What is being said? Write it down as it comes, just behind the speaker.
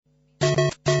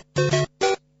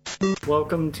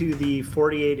Welcome to the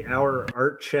 48-hour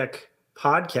art check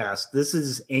podcast. This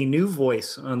is a new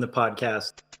voice on the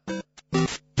podcast.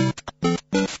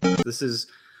 This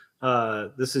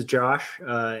is Josh,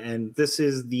 and this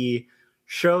is the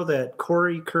show that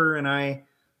Corey Kerr and I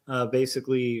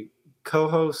basically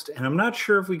co-host. And I'm not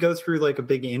sure if we go through like a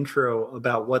big intro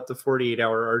about what the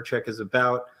 48-hour art check is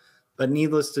about, but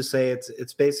needless to say,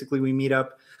 it's basically we meet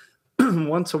up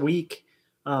once a week.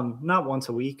 Not once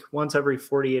a week, once every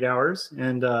 48 hours.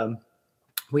 And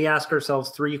we ask ourselves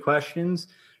 3 questions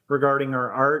regarding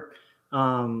our art.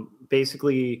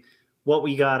 Basically, what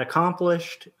we got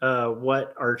accomplished,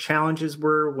 what our challenges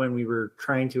were when we were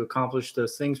trying to accomplish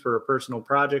those things for our personal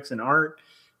projects and art.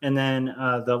 And then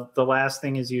the last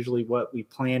thing is usually what we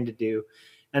plan to do.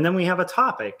 And then we have a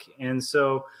topic. And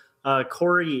so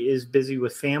Corey is busy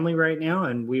with family right now,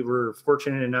 and we were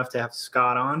fortunate enough to have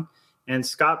Scott on. And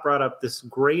Scott brought up this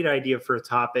great idea for a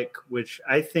topic, which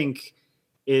I think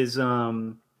is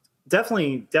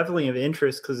definitely of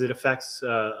interest because it affects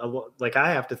like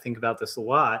I have to think about this a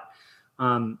lot.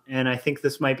 And I think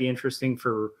this might be interesting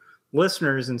for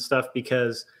listeners and stuff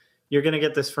because you're going to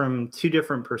get this from 2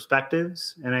 different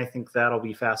perspectives. And I think that'll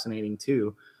be fascinating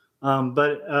too.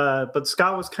 But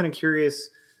Scott was kind of curious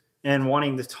and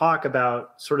wanting to talk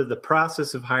about sort of the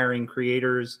process of hiring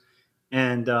creators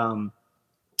and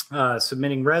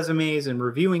submitting resumes and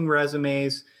reviewing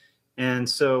resumes. And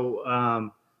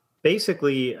so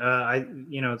basically,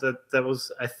 that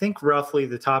was, I think, roughly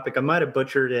the topic. I might have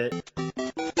butchered it.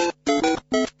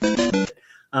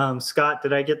 Scott,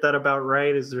 did I get that about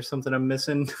right? Is there something I'm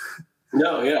missing?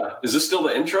 No, yeah. Is this still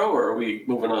the intro or are we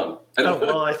moving on?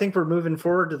 I think we're moving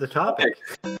forward to the topic.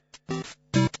 Okay.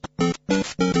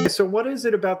 So what is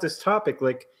it about this topic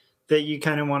like that you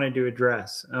kind of wanted to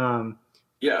address?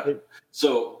 Yeah.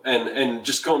 So, and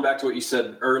just going back to what you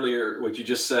said earlier, what you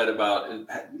just said about,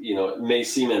 it may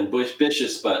seem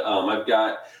ambitious, but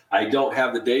I don't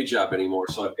have the day job anymore.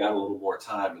 So I've got a little more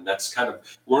time. And that's kind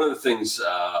of one of the things,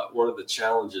 one of the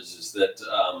challenges is that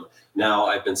now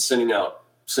I've been sending out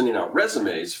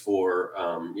resumes for,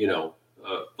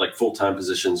 like full-time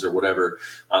positions or whatever.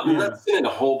 I'm not sending a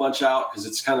whole bunch out because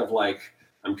it's kind of like,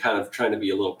 I'm kind of trying to be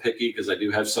a little picky because I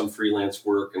do have some freelance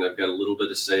work and I've got a little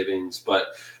bit of savings.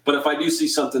 But if I do see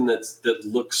something that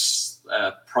looks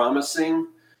promising,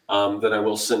 then I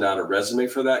will send out a resume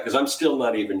for that because I'm still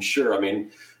not even sure. I mean,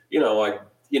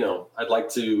 I'd like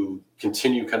to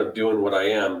continue kind of doing what I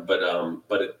am, but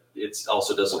it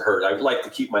also doesn't hurt. I'd like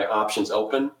to keep my options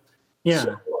open.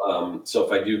 Yeah. So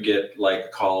if I do get like a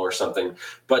call or something,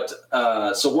 but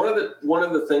so one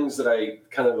of the things that I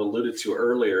kind of alluded to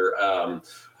earlier,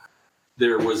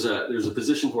 there's a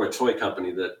position for a toy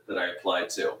company that I applied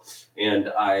to,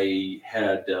 and I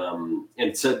had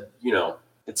it said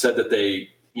that they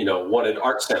wanted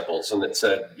art samples, and it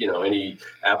said any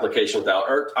application without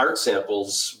art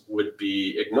samples would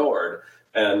be ignored,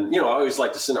 and I always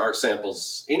like to send art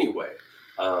samples anyway.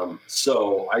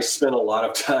 So I spent a lot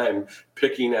of time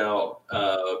picking out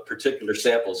particular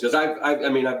samples because I've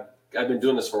been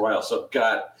doing this for a while, so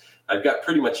I've got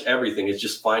pretty much everything. It's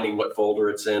just finding what folder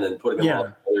it's in and putting them all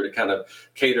together to kind of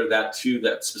cater that to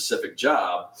that specific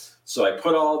job. So I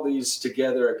put all these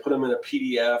together. I put them in a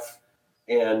PDF,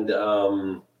 and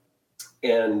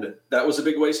that was a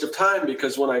big waste of time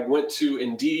because when I went to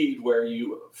Indeed, where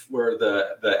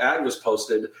the ad was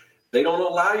posted, they don't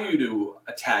allow you to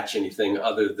attach anything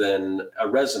other than a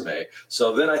resume.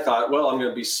 So then I thought, well, I'm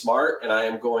going to be smart and I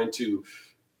am going to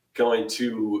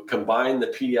combine the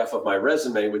PDF of my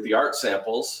resume with the art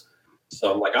samples.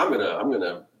 So I'm like, I'm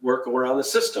gonna work around the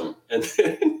system, and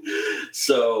then,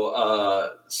 so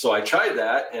I tried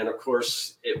that, and of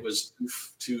course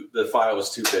the file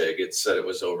was too big. It said it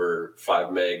was over 5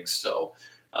 megs. So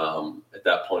at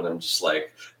that point, I'm just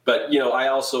like, but I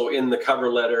also in the cover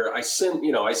letter I sent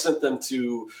them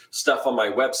to stuff on my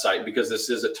website because this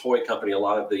is a toy company. A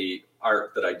lot of the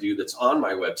art that I do that's on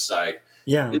my website,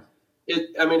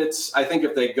 I think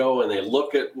if they go and they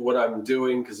look at what I'm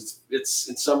doing, because it's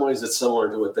in some ways it's similar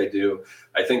to what they do,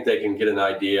 I think they can get an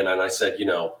idea. And I said,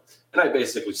 and I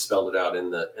basically spelled it out in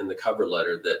the cover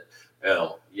letter that,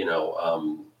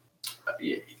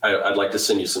 I'd like to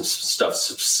send you some stuff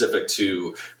specific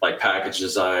to like package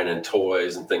design and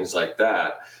toys and things like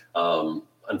that.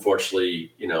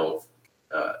 Unfortunately,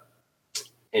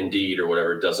 Indeed or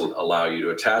whatever doesn't allow you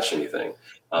to attach anything.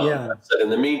 In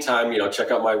the meantime, check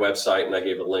out my website, and I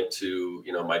gave a link to,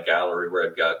 my gallery where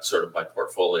I've got sort of my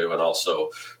portfolio, and also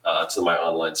to my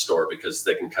online store because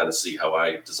they can kind of see how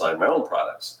I design my own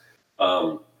products.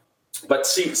 But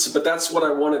that's what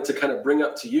I wanted to kind of bring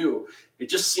up to you. It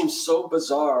just seems so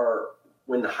bizarre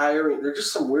when hiring, there's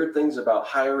just some weird things about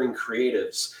hiring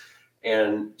creatives,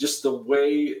 and just the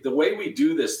way we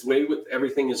do this, the way with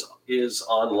everything is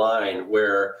online,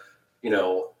 where, you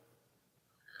know,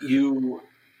 you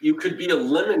could be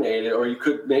eliminated, or you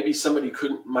could, maybe somebody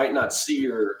might not see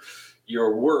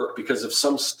your work because of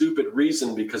some stupid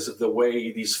reason, because of the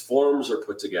way these forms are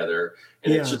put together.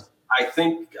 And it's just, I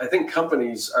think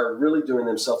companies are really doing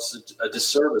themselves a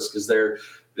disservice, because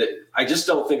I just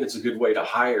don't think it's a good way to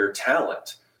hire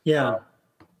talent.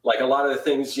 Like a lot of the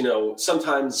things, you know,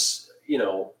 sometimes, you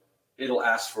know, it'll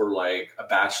ask for like a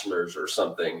bachelor's or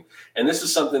something, and this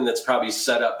is something that's probably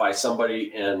set up by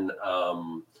somebody in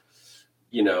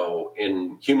you know,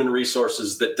 in human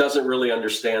resources that doesn't really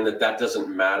understand that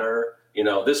doesn't matter. You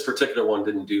know, this particular one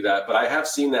didn't do that, but I have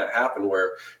seen that happen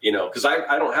where, you know, because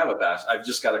I don't have a bachelor's. I've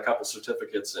just got a couple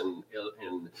certificates in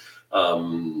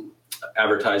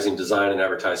advertising design and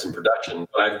advertising production.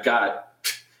 But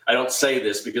I don't say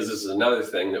this because this is another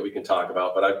thing that we can talk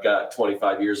about, but I've got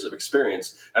 25 years of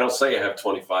experience. I don't say I have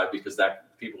 25 because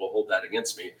that people will hold that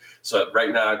against me. So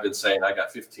right now I've been saying I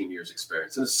got 15 years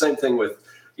experience. And it's the same thing with,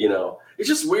 you know, it's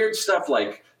just weird stuff.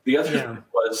 Like the other thing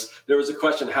there was a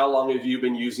question, how long have you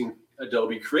been using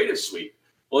Adobe Creative Suite?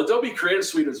 Well, Adobe Creative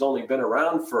Suite has only been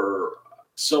around for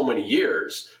so many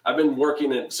years. I've been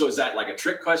working in, so is that like a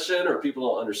trick question, or people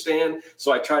don't understand?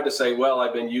 So I tried to say, well,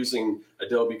 I've been using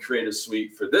Adobe Creative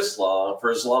Suite for as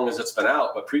long as it's been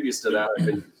out. But previous to that, I've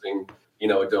been using, you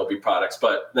know, Adobe products.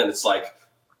 But then it's like,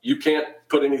 you can't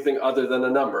put anything other than a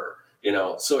number. You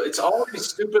know, so it's all these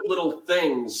stupid little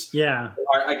things.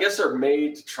 I guess are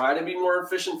made to try to be more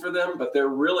efficient for them, but they're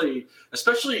really,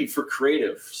 especially for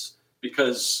creatives,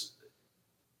 because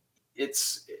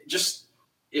it's just,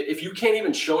 if you can't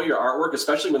even show your artwork,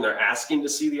 especially when they're asking to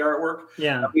see the artwork.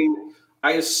 I mean,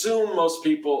 I assume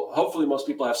hopefully most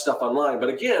people have stuff online, but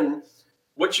again,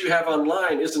 what you have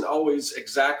online isn't always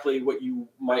exactly what you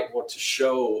might want to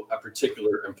show a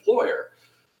particular employer.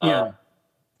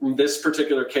 In this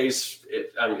particular case,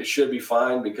 it should be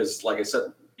fine, because like I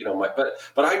said, you know,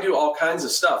 but I do all kinds of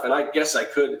stuff, and I guess I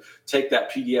could take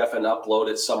that PDF and upload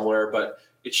it somewhere, but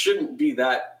it shouldn't be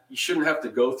that. You shouldn't have to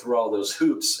go through all those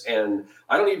hoops. And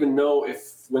I don't even know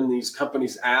if when these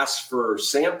companies ask for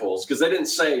samples, because they didn't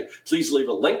say, please leave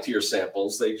a link to your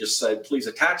samples. They just said, please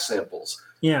attach samples.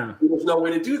 There's no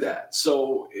way to do that.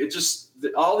 So it just,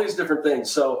 all these different things.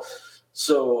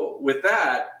 So with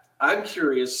that, I'm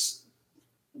curious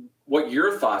what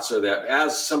your thoughts are, that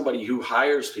as somebody who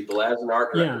hires people, as an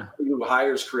art director who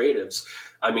hires creatives.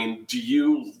 I mean, do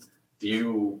you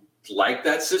like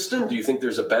that system? Do you think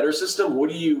there's a better system? What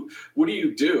do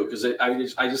you do? Because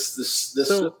I just this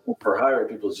system for hiring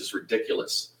people is just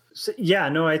ridiculous. So,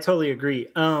 no, I totally agree.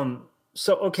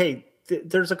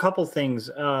 There's a couple things.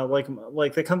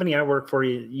 Like the company I work for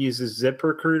uses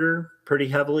ZipRecruiter pretty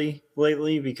heavily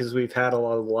lately, because we've had a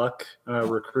lot of luck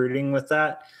recruiting with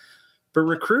that. But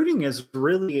recruiting is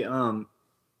really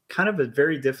kind of a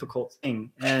very difficult thing.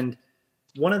 And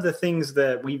one of the things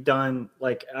that we've done,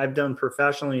 like I've done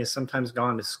professionally, is sometimes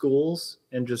gone to schools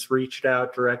and just reached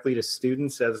out directly to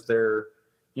students as they're,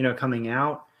 you know, coming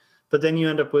out. But then you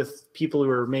end up with people who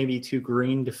are maybe too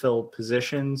green to fill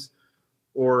positions,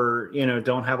 or, you know,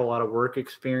 don't have a lot of work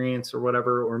experience or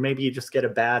whatever. Or maybe you just get a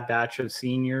bad batch of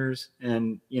seniors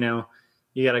and, you know,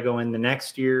 you got to go in the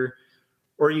next year.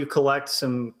 Or you collect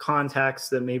some contacts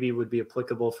that maybe would be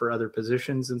applicable for other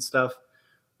positions and stuff.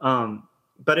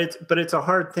 But it's a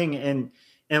hard thing.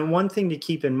 And one thing to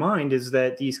keep in mind is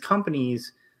that these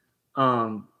companies,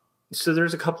 so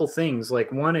there's a couple things.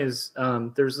 Like one is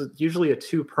there's usually a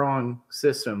 2-prong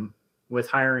system with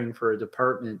hiring for a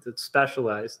department that's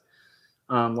specialized,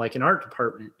 like an art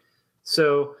department.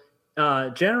 So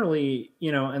generally,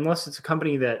 you know, unless it's a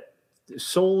company that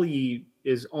solely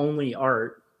is only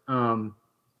art,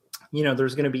 you know,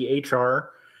 there's going to be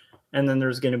HR, and then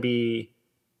there's going to be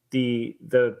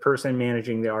the person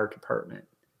managing the art department.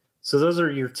 So those are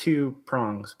your 2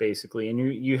 prongs basically. And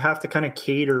you have to kind of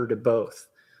cater to both.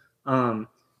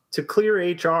 To clear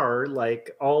HR,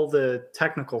 like all the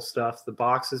technical stuff, the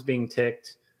boxes being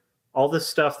ticked, all the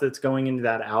stuff that's going into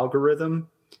that algorithm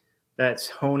that's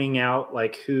honing out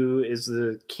like who is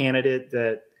the candidate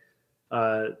that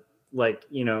like,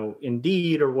 you know,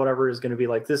 Indeed or whatever is going to be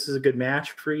like, this is a good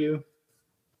match for you.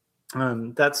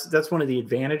 That's one of the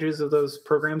advantages of those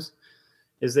programs,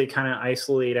 is they kind of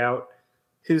isolate out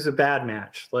who's a bad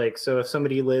match. Like, so if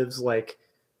somebody lives like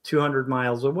 200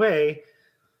 miles away,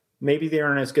 maybe they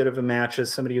aren't as good of a match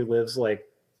as somebody who lives like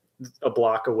a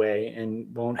block away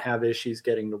and won't have issues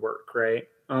getting to work. Right.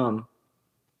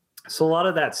 So a lot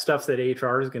of that stuff that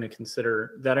HR is going to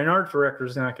consider, that an art director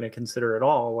is not going to consider at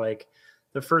all, like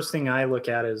the first thing I look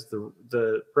at is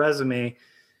the resume,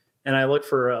 and I look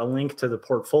for a link to the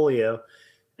portfolio.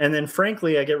 And then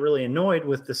frankly, I get really annoyed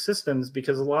with the systems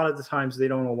because a lot of the times they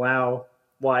don't allow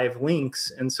live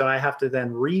links. And so I have to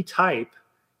then retype,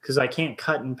 because I can't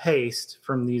cut and paste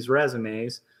from these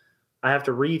resumes. I have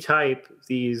to retype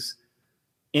these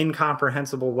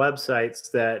incomprehensible websites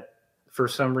that for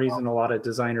some reason a lot of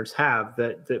designers have,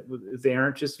 that they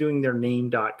aren't just doing their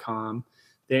name.com.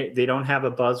 They don't have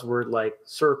a buzzword like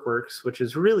CircWorks, which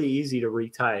is really easy to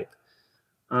retype.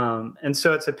 And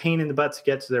so it's a pain in the butt to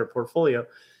get to their portfolio.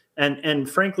 And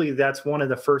frankly, that's one of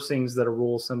the first things that'll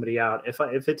rule somebody out.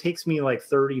 If it takes me like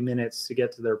 30 minutes to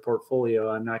get to their portfolio,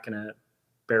 I'm not going to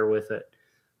bear with it.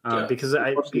 Because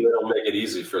they don't make it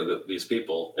easy for these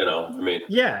people, you know. I mean,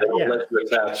 they don't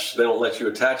let you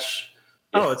attach.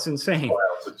 Oh, it's insane.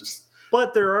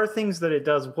 But there are things that it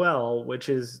does well, which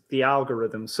is the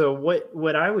algorithm. So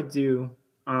what I would do,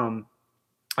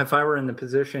 if I were in the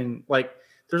position, like,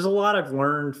 there's a lot I've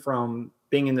learned from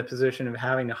being in the position of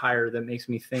having to hire that makes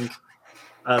me think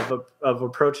of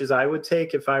approaches I would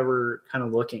take if I were kind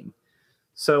of looking.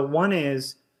 So one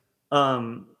is,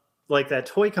 like that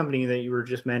toy company that you were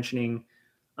just mentioning,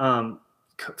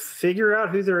 figure out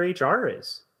who their HR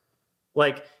is.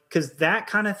 Like, because that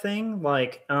kind of thing,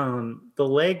 like the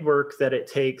legwork that it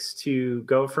takes to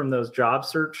go from those job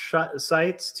search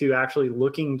sites to actually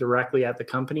looking directly at the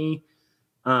company,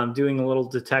 doing a little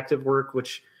detective work,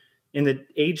 which in the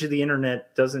age of the internet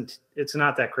it's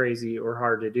not that crazy or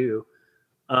hard to do.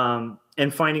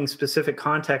 And finding specific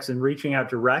context and reaching out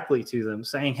directly to them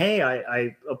saying, hey,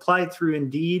 I applied through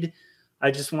Indeed.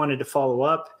 I just wanted to follow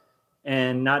up.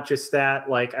 And not just that,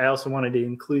 like, I also wanted to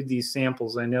include these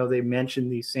samples. I know they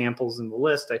mentioned these samples in the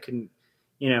list. I couldn't,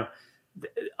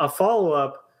 a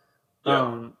follow-up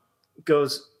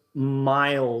goes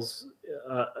miles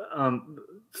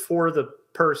for the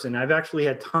person. I've actually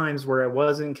had times where I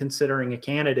wasn't considering a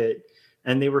candidate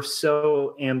and they were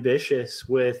so ambitious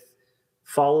with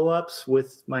follow-ups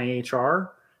with my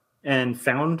HR and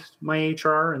found my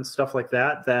HR and stuff like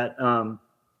that, that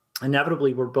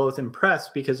inevitably we're both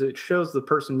impressed because it shows the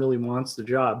person really wants the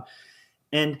job.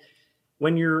 And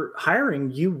when you're hiring,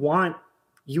 you want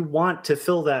to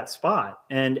fill that spot.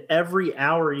 And every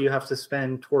hour you have to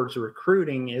spend towards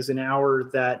recruiting is an hour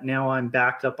that now I'm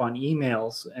backed up on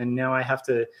emails. And now I have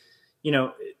to,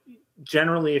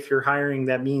 generally if you're hiring,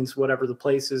 that means whatever the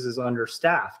place is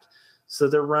understaffed. So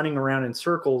they're running around in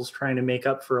circles trying to make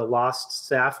up for a lost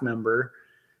staff member.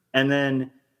 And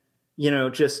then,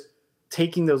 just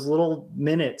taking those little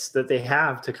minutes that they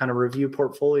have to kind of review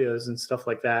portfolios and stuff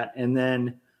like that, and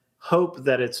then hope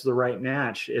that it's the right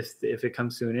match if it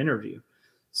comes to an interview.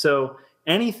 So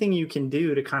anything you can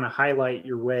do to kind of highlight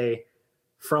your way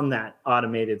from that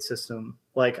automated system.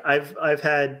 Like I've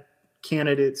had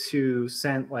candidates who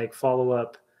sent like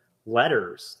follow-up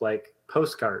letters, like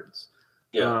postcards.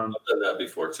 Yeah, I've done that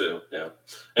before too. Yeah.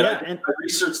 And I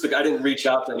researched I didn't reach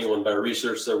out to anyone, but I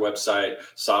researched their website,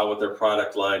 saw what their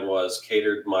product line was,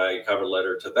 catered my cover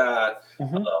letter to that.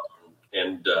 Mm-hmm.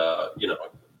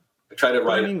 I try to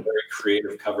write a very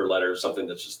creative cover letter, something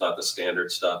that's just not the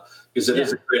standard stuff, because it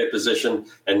is a creative position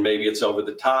and maybe it's over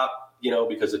the top,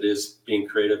 because it is being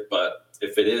creative. But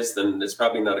if it is, then it's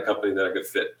probably not a company that I'm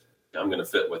going to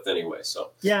fit with anyway.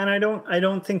 So and I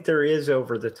don't think there is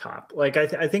over the top. Like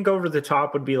I think over the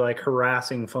top would be like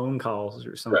harassing phone calls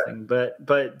or something. Right.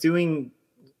 But doing,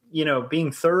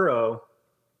 being thorough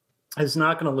is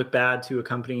not going to look bad to a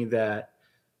company that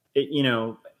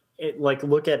like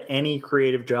look at any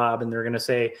creative job and they're going to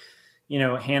say,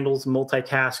 handles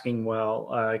multitasking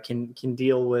well, can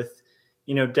deal with,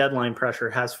 deadline pressure,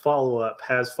 has follow-up,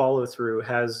 has follow-through,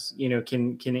 has,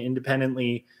 can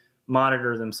independently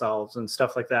monitor themselves and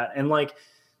stuff like that. And like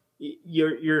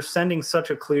you're sending such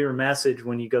a clear message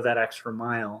when you go that extra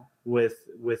mile with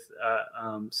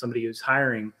somebody who's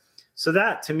hiring. So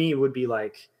that to me would be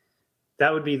like,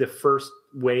 that would be the first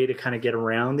way to kind of get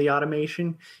around the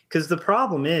automation. Because the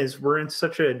problem is we're in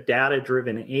such a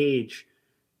data-driven age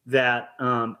that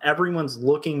everyone's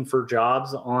looking for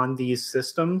jobs on these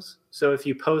systems. So if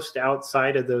you post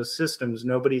outside of those systems,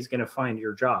 nobody's going to find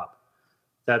your job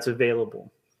that's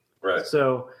available. Right.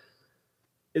 So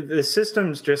the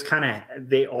systems just kind of,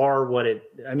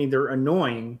 they're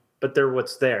annoying, but they're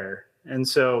what's there. And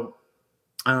so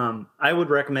I would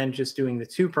recommend just doing the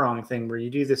two-prong thing where you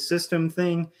do the system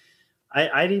thing.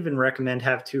 I'd even recommend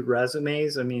have two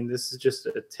resumes. I mean, this is just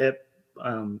a tip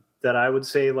that I would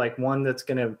say, like one that's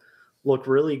going to look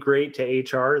really great to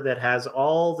HR that has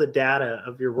all the data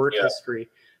of your work history,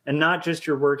 and not just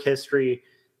your work history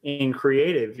in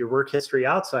creative, your work history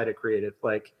outside of creative.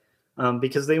 Like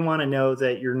because they want to know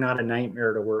that you're not a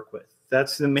nightmare to work with.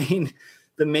 That's the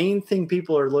main thing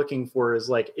people are looking for is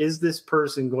like, is this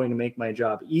person going to make my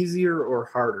job easier or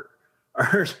harder?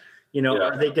 Are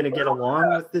are they going to get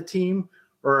along with the team,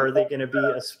 or are they going to be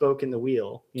a spoke in the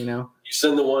wheel? You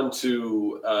send the one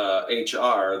to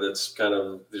HR that's kind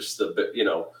of just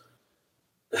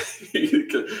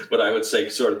what I would say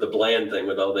sort of the bland thing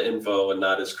with all the info and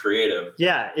not as creative.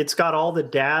 Yeah, it's got all the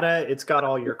data, it's got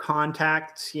all your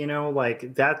contacts,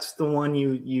 like that's the one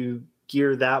you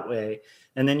gear that way.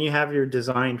 And then you have your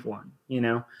designed one,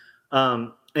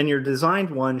 and your designed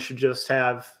one should just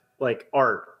have like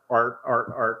art,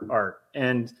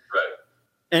 and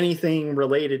anything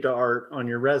related to art on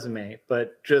your resume,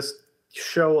 but just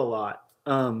show a lot.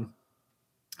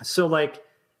 So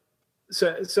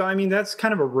I mean, that's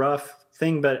kind of a rough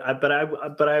thing, but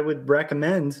I would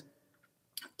recommend,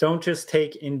 don't just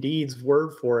take Indeed's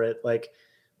word for it. Like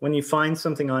when you find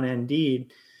something on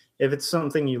Indeed, if it's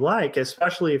something you like,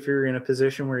 especially if you're in a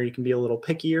position where you can be a little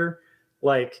pickier,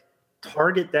 like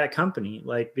target that company,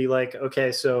 like be like,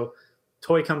 okay, so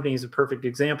toy company is a perfect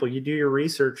example. You do your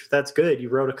research. That's good. You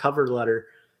wrote a cover letter,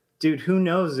 dude. Who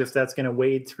knows if that's going to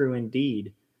wade through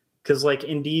Indeed? Because like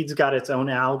Indeed's got its own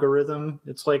algorithm.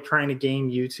 It's like trying to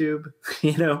game YouTube,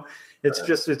 it's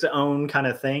just its own kind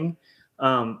of thing.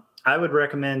 I would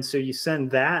recommend, so you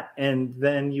send that, and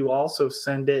then you also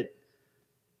send it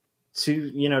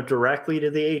to, directly to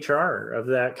the HR of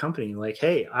that company. Like,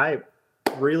 hey, I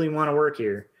really want to work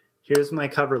here. Here's my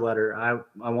cover letter.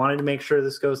 I wanted to make sure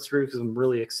this goes through because I'm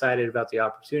really excited about the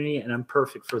opportunity and I'm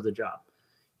perfect for the job.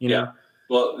 You know?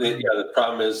 Well, the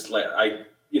problem is like, I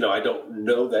don't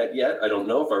know that yet. I don't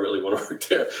know if I really want to work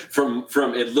there. From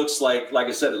it looks like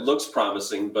I said, it looks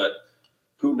promising, but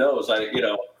who knows? I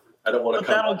don't want to. But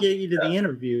that'll get you to the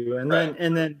interview,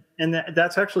 and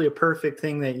that's actually a perfect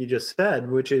thing that you just said,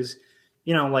 which is,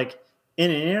 like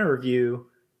in an interview,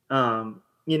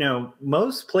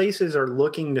 most places are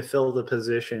looking to fill the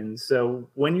position. So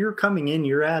when you're coming in,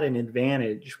 you're at an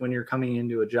advantage when you're coming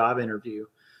into a job interview,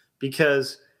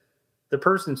 because the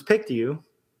person's picked you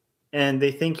and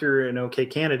they think you're an okay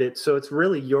candidate. So it's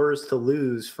really yours to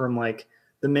lose from like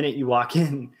the minute you walk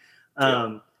in,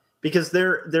 because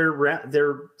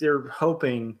they're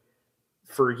hoping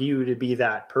for you to be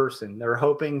that person. They're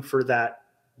hoping for that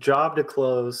job to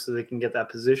close so they can get that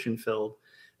position filled.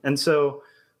 And so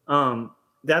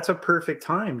that's a perfect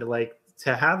time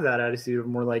to have that attitude of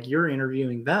more like you're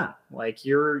interviewing them. Like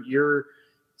you're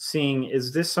seeing,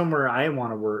 is this somewhere I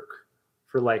want to work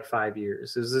for like 5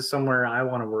 years? Is this somewhere I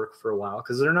want to work for a while?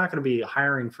 Because they're not going to be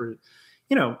hiring for,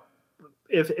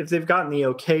 if they've gotten the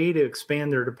okay to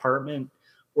expand their department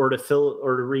or to fill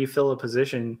or to refill a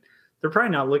position, they're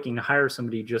probably not looking to hire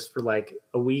somebody just for like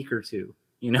a week or two,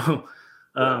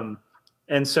 and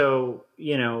so,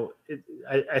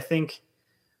 I think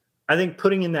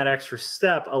putting in that extra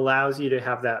step allows you to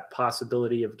have that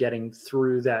possibility of getting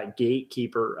through that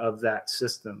gatekeeper of that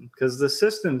system, because the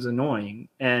system's annoying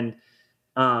and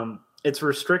it's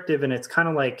restrictive, and it's kind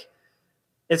of like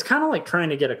trying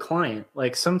to get a client.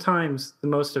 Like sometimes the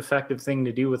most effective thing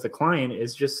to do with a client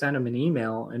is just send them an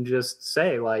email and just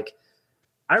say like,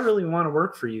 I really want to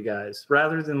work for you guys,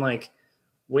 rather than like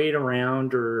wait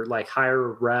around or like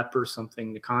hire a rep or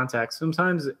something to contact.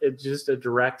 Sometimes it's just a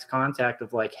direct contact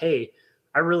of like, hey,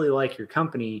 I really like your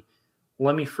company.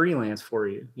 Let me freelance for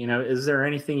you. Is there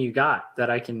anything you got that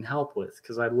I can help with?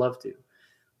 Because I'd love to.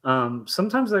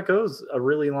 Sometimes that goes a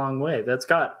really long way. That's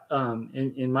got,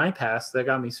 in my past, that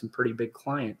got me some pretty big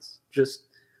clients, just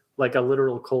like a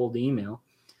literal cold email.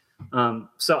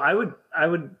 So I would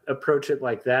approach it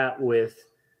like that with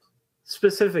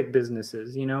specific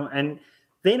businesses, and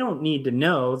they don't need to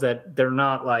know that they're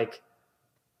not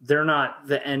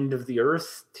the end of the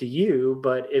earth to you.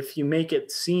 But if you make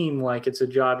it seem like it's a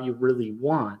job you really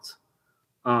want,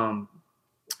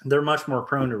 they're much more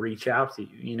prone to reach out to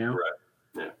you, Right.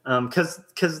 Yeah.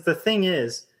 Because the thing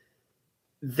is,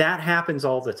 that happens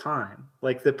all the time.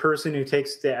 Like the person who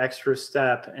takes the extra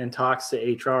step and talks to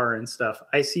HR and stuff,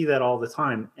 I see that all the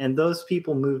time. And those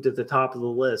people move to the top of the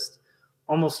list.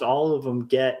 Almost all of them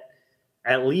get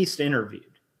at least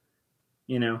interviewed,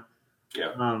 Yeah.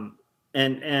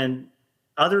 And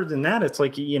other than that, it's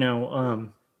like,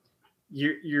 you're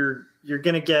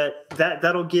going to get that.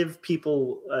 That'll give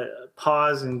people a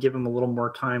pause and give them a little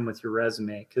more time with your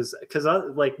resume. Cause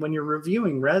like when you're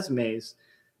reviewing resumes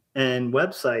and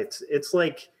websites, it's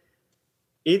like,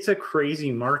 it's a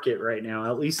crazy market right now,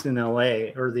 at least in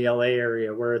LA or the LA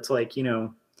area, where it's like,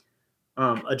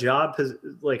 a job,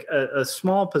 like a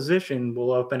small position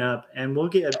will open up and we'll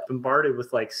get bombarded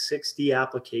with like 60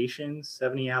 applications,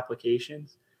 70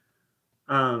 applications.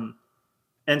 And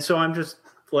so I'm just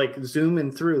like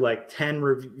zooming through like 10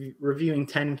 reviewing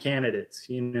 10 candidates,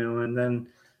 and then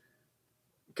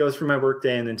go through my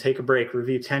workday and then take a break,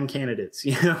 review 10 candidates,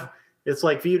 it's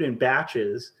like viewed in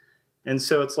batches. And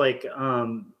so it's like,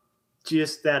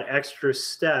 just that extra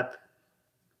step,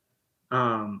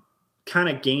 kind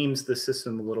of games the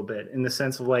system a little bit, in the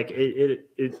sense of like,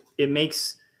 it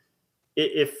makes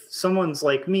it, if someone's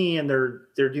like me and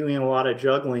they're doing a lot of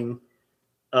juggling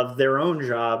of their own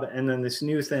job, and then this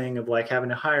new thing of like having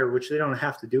to hire, which they don't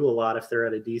have to do a lot if they're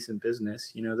at a decent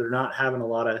business, they're not having a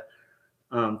lot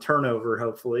of turnover,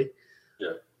 hopefully.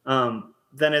 Yeah.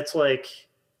 Then it's like,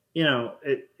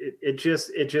 it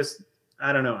just,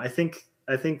 I don't know. I think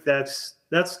that's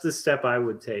the step I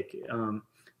would take.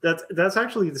 That's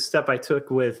actually the step I took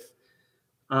with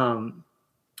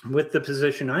the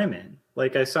position I'm in.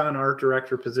 Like, I saw an art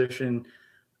director position.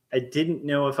 I didn't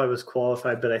know if I was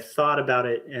qualified, but I thought about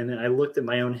it, and I looked at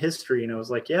my own history, and I was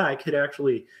like, yeah, I could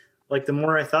actually, like, the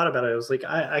more I thought about it, I was like,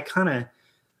 I kind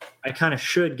of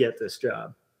should get this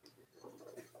job.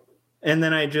 And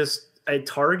then I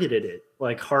targeted it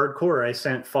like hardcore. I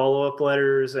sent follow-up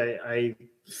letters. I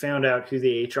found out who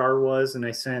the HR was, and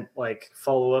I sent like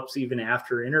follow-ups even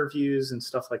after interviews and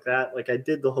stuff like that. Like, I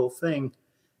did the whole thing.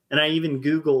 And I even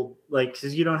Googled, like,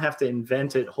 because you don't have to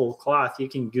invent it whole cloth. You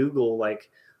can Google like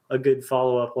a good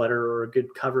follow-up letter or a good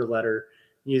cover letter,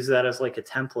 use that as like a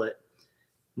template,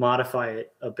 modify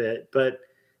it a bit. But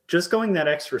just going that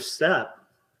extra step,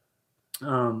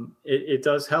 it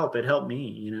does help. It helped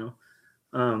me,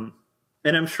 and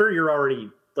I'm sure you're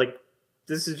already like,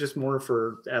 this is just more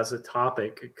for as a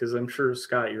topic, because I'm sure,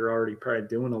 Scott, you're already probably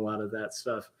doing a lot of that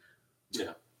stuff.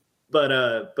 Yeah. But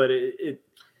it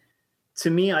to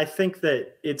me, I think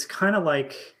that it's kind of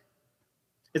like,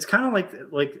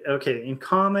 okay, in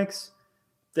comics,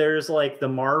 there's like the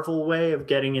Marvel way of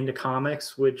getting into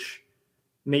comics, which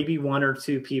maybe 1 or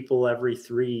 2 people every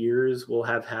 3 years will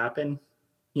have happen,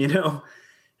 and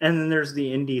then there's the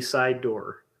indie side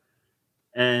door.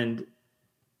 And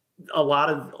a lot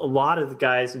of the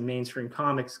guys in mainstream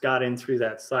comics got in through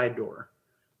that side door.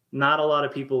 Not a lot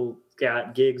of people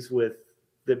got gigs with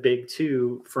the big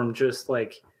 2 from just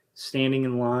like standing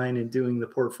in line and doing the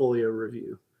portfolio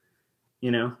review, So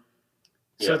Yeah.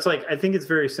 it's like, I think it's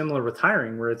very similar with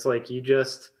hiring, where it's like, you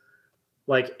just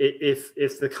like,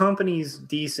 if the company's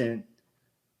decent,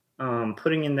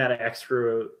 putting in that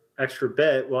extra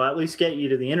bit will at least get you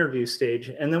to the interview stage.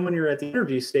 And then when you're at the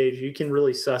interview stage, you can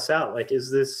really suss out, like,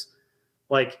 is this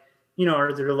like,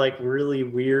 are there like really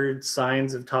weird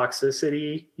signs of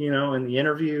toxicity, in the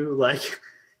interview? Like,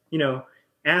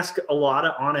 ask a lot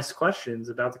of honest questions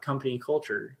about the company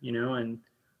culture,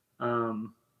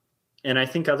 and I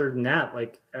think other than that,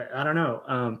 like, I don't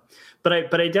know. But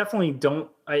I definitely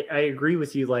don't, I agree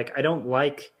with you. Like, I don't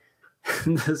like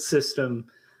the system.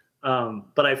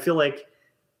 But I feel like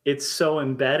it's so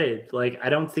embedded. Like, I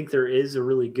don't think there is a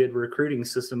really good recruiting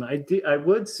system. I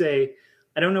would say,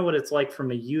 I don't know what it's like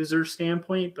from a user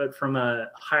standpoint, but from a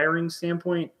hiring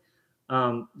standpoint,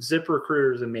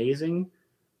 ZipRecruiter is amazing.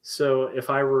 So if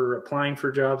I were applying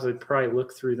for jobs, I'd probably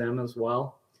look through them as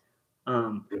well.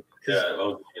 Yeah,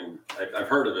 I've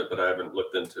heard of it, but I haven't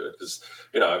looked into it because,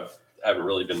 I haven't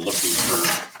really been looking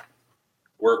for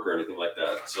work or anything like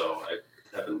that. So I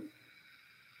haven't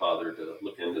bothered to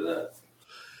look into that.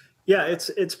 Yeah,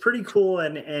 it's pretty cool.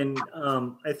 And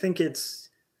I think it's,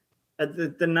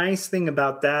 the nice thing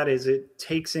about that is it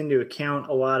takes into account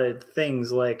a lot of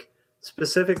things, like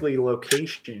specifically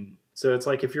location. So it's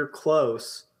like, if you're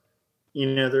close,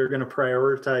 they're going to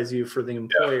prioritize you for the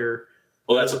employer. Yeah.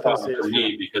 Well, that's a problem for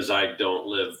me because I don't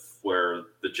live where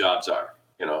the jobs are.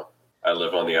 I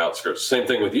live on the outskirts. Same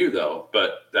thing with you, though.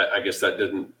 But I guess that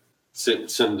didn't seem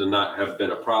to not have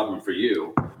been a problem for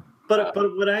you. But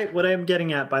what I'm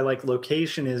getting at by like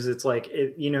location is, it's like,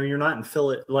 you're not in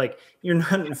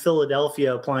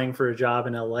Philadelphia applying for a job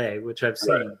in LA, which I've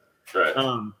seen.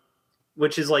 Right.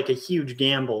 Which is like a huge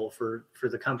gamble for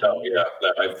the company. Oh, yeah,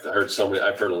 I've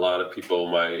heard a lot of people.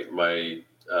 My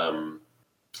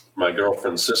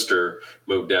girlfriend's sister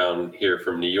moved down here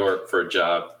from New York for a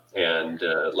job, and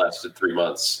lasted 3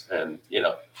 months. And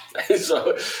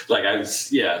so like that's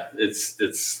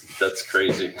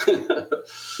crazy.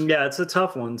 Yeah, it's a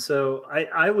tough one. So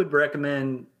I would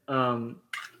recommend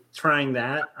trying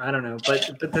that. I don't know,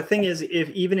 but the thing is,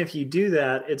 even if you do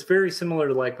that, it's very similar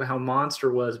to like how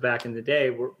Monster was back in the day,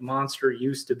 where Monster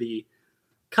used to be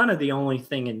kind of the only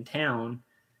thing in town.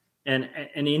 And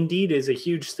Indeed is a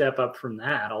huge step up from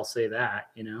that. I'll say that,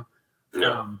 Yeah.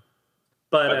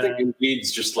 But I think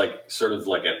Indeed's just like sort of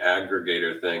like an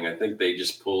aggregator thing. I think they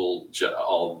just pull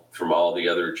all from all the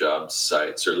other job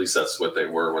sites, or at least that's what they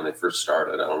were when they first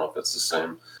started. I don't know if it's the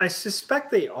same. I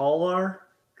suspect they all are,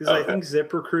 because I think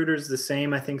ZipRecruiter is the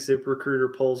same. I think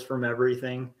ZipRecruiter pulls from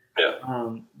everything.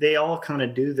 Yeah. They all kind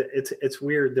of do that. It's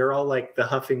weird. They're all like the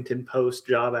Huffington Post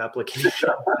job application,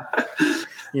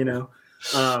 you know?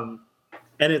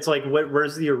 And it's like,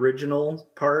 where's the original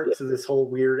part to this whole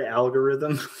weird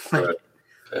algorithm? Like, right.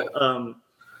 Yeah.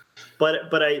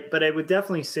 But I would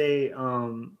definitely say,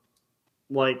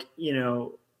 like, you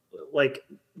know, like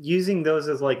using those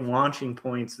as like launching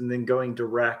points and then going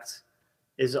direct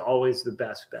is always the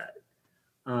best bet.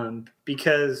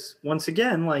 Because once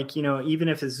again, like, you know, even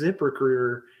if it's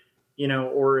ZipRecruiter, you know,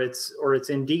 or it's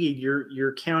Indeed,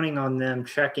 you're counting on them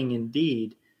checking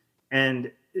Indeed.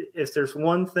 And if there's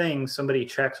one thing somebody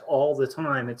checks all the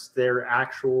time, it's their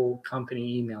actual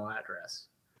company email address.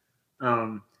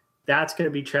 That's going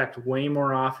to be checked way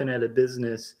more often at a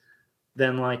business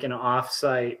than like an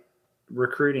offsite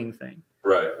recruiting thing.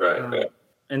 Right.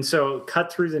 And so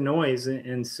cut through the noise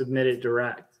and submit it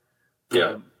direct.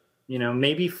 Yeah. You know,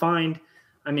 maybe find,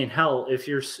 I mean, hell, if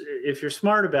you're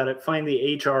smart about it, find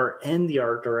the HR and the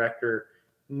art director,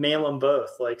 mail them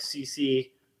both, like CC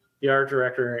the art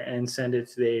director and send it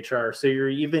to the HR. So you're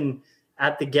even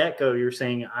at the get-go, you're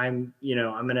saying, I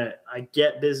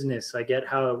get business. I get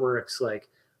how it works. Like,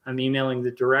 I'm emailing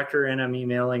the director and I'm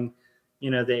emailing,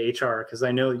 you know, the HR, because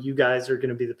I know you guys are going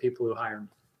to be the people who hire me,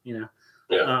 you know?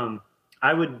 Yeah.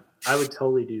 I would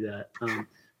totally do that.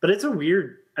 But it's a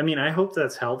weird, I mean, I hope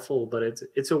that's helpful, but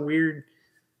it's a weird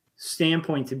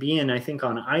standpoint to be in, I think,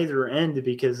 on either end,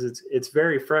 because it's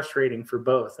very frustrating for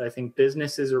both. I think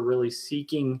businesses are really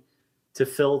seeking to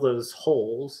fill those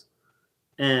holes,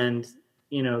 and,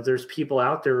 you know, there's people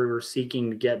out there who are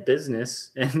seeking to get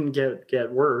business and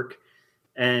get work,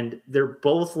 and they're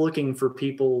both looking for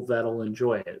people that'll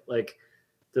enjoy it. Like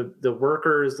the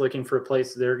worker is looking for a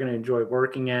place they're going to enjoy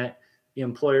working at. The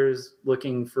employer is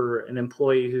looking for an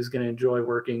employee who's going to enjoy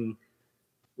working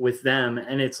with them.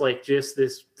 And it's like just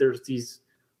this, there's these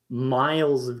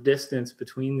miles of distance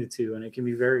between the two, and it can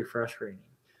be very frustrating.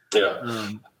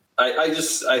 Yeah. I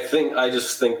just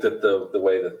think that the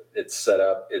way that it's set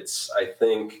up, I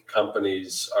think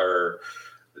companies are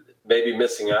maybe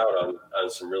missing out on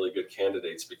some really good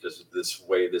candidates because of this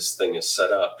way this thing is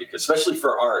set up, because especially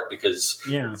for art, because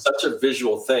it's such a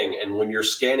visual thing. And when you're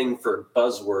scanning for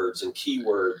buzzwords and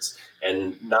keywords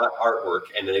and not artwork,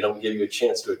 and they don't give you a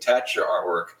chance to attach your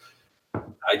artwork,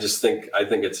 I just think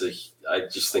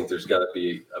there's got to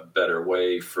be a better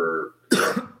way for, you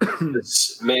know,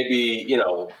 this, maybe, you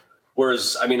know,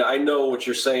 whereas, I mean, I know what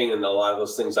you're saying, and a lot of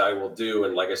those things I will do.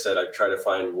 And like I said, I try to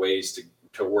find ways to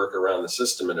work around the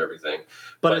system and everything,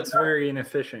 but it's very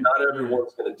inefficient. Not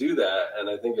everyone's going to do that. And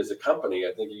I think as a company,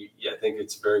 I think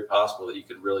it's very possible that you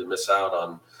could really miss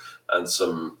out on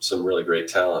some really great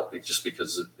talent just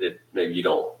because maybe you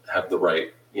don't have the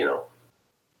right, you know.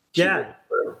 Yeah.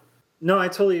 No, I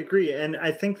totally agree. And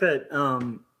I think that,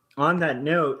 on that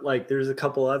note, like there's a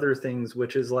couple other things,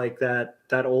 which is like that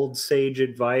old sage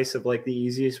advice of like the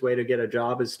easiest way to get a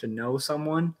job is to know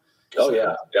someone. Oh,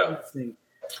 yeah.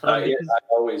 I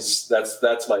always,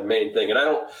 that's my main thing. And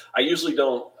I usually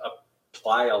don't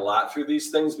apply a lot through these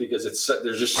things because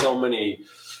there's just so many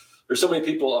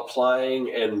people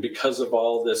applying, and because of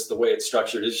all this, the way it's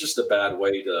structured, it's just a bad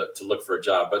way to look for a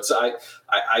job. But so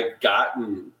I've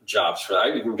gotten jobs for that.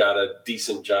 I even got a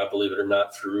decent job, believe it or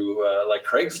not, through like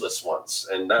Craigslist once,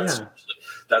 and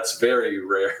that's very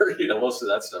rare. You know, most of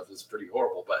that stuff is pretty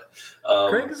horrible. But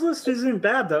Craigslist isn't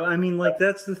bad though. I mean, like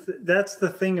that's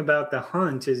the thing about the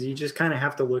hunt is you just kind of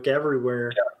have to look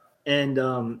everywhere.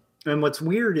 Yeah. And what's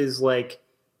weird is like,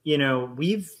 you know,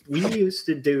 we used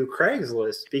to do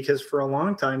Craigslist because for a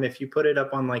long time, if you put it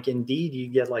up on like Indeed, you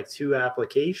get like 2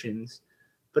 applications.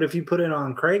 But if you put it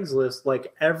on Craigslist,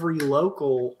 like every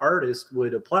local artist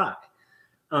would apply.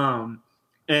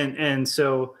 And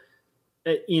so,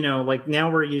 you know, like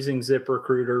now we're using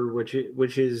ZipRecruiter,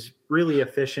 which is really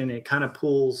efficient. It kind of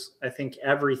pools, I think,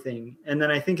 everything. And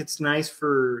then I think it's nice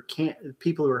for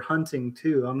people who are hunting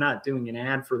too. I'm not doing an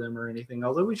ad for them or anything,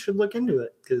 although we should look into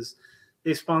it because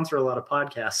they sponsor a lot of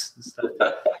podcasts and stuff.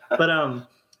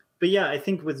 But yeah, I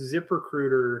think with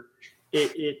ZipRecruiter,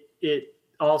 it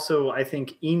also, I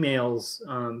think,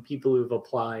 emails people who've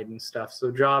applied and stuff.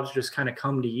 So jobs just kind of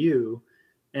come to you.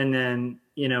 And then,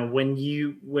 you know, when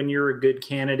you're a good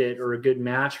candidate or a good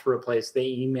match for a place, they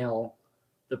email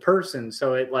the person.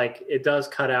 So it does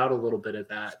cut out a little bit of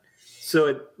that.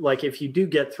 So if you do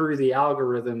get through the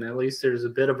algorithm, at least there's a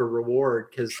bit of a reward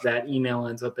because that email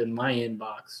ends up in my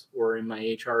inbox or in my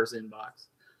HR's inbox.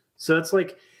 So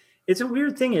it's a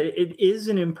weird thing. It is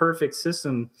an imperfect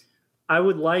system. I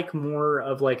would like more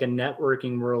of like a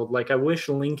networking world. Like I wish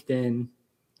LinkedIn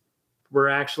were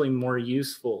actually more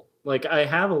useful. Like I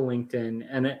have a LinkedIn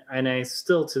and I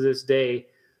still to this day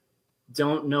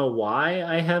don't know why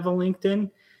I have a LinkedIn,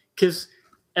 because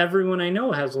everyone I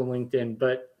know has a LinkedIn,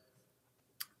 but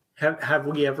have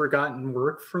we ever gotten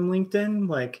work from LinkedIn?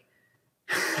 Like,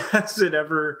 has it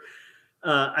ever,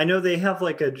 I know they have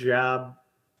like a job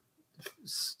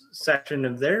section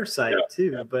of their site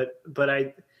too, but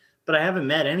I haven't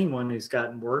met anyone who's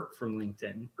gotten work from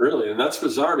LinkedIn. Really? And that's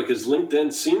bizarre because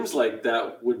LinkedIn seems like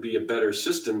that would be a better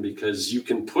system because you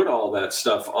can put all that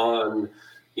stuff on,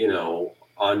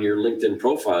 on your LinkedIn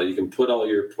profile. You can put all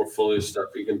your portfolio stuff.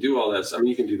 You can do all that. I mean,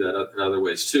 you can do that in other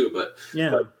ways too, but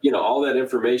all that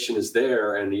information is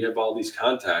there and you have all these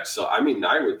contacts. So, I mean,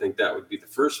 I would think that would be the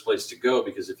first place to go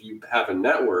because if you have a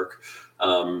network,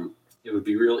 it would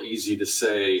be real easy to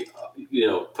say,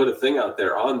 put a thing out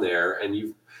there on there and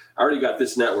you've already got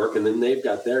this network and then they've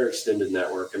got their extended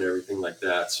network and everything like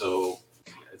that. So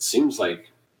it seems like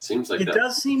it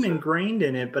does seem ingrained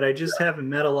in it, but I just haven't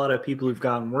met a lot of people who've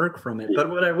gotten work from it.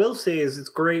 But what I will say is it's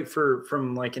great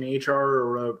from like an HR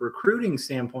or a recruiting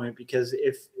standpoint, because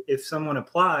if someone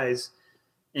applies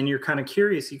and you're kind of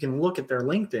curious, you can look at their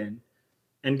LinkedIn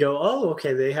and go, oh,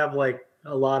 okay, they have like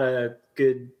a lot of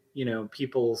good,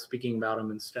 people speaking about them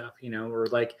and stuff, or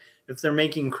like if they're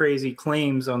making crazy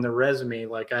claims on their resume,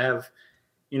 like I have,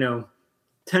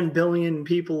 10 billion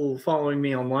people following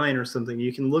me online or something,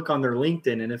 you can look on their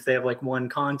LinkedIn. And if they have like one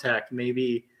contact,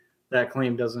 maybe that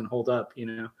claim doesn't hold up,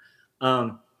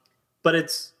 but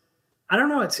I don't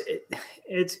know.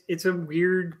 It's a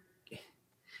weird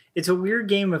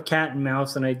game of cat and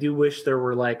mouse. And I do wish there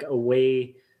were like a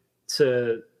way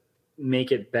to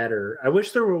make it better. I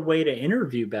wish there were a way to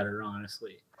interview better,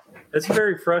 honestly. That's a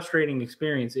very frustrating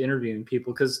experience interviewing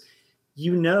people because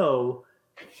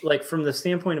like from the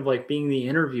standpoint of like being the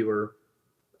interviewer,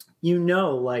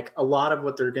 like a lot of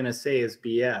what they're going to say is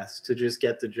BS to just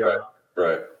get the job.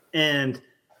 Right. And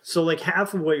so like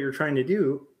half of what you're trying to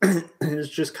do is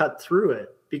just cut through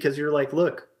it because you're like,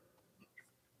 look,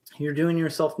 you're doing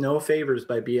yourself no favors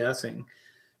by BSing,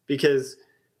 because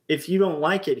if you don't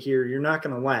like it here, you're not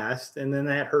going to last. And then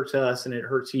that hurts us and it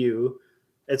hurts you.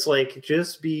 It's like,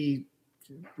 just be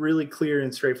really clear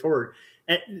and straightforward.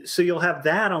 And so you'll have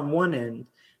that on one end,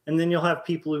 and then you'll have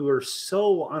people who are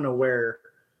so unaware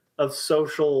of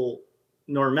social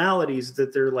normalities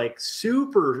that they're like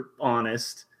super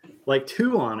honest, like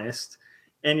too honest.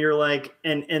 And you're like,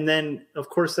 and then of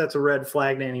course that's a red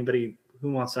flag to anybody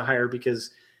who wants to hire,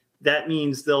 because that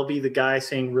means they'll be the guy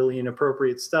saying really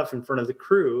inappropriate stuff in front of the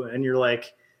crew. And you're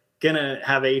like gonna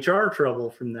have HR trouble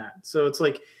from that. So it's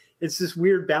like, it's this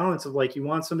weird balance of like, you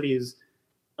want somebody who's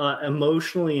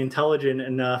emotionally intelligent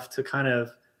enough to kind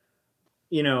of,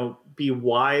 be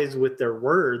wise with their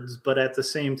words, but at the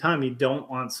same time, you don't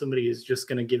want somebody who's just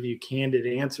going to give you candid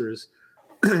answers,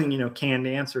 canned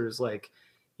answers, like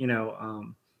I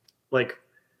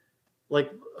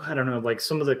don't know, like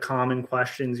some of the common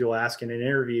questions you'll ask in an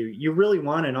interview, you really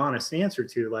want an honest answer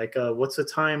to, like, what's a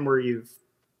time where you've,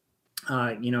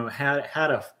 had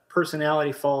a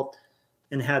personality fault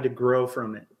and had to grow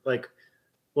from it? Like,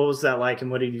 what was that like?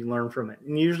 And what did you learn from it?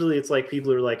 And usually it's like,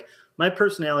 people are like, my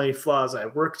personality flaws, I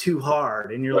work too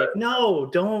hard. And you're like, no,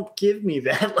 don't give me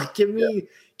that. Like, give me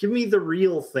the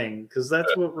real thing. Cause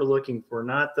that's what we're looking for.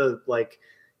 Not the, like,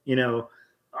 oh,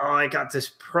 I got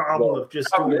this problem of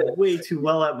just doing way too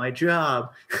well at my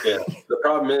job. Yeah. The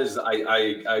problem is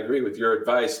I agree with your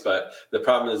advice, but the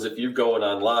problem is if you're going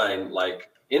online,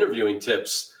 like interviewing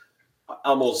tips,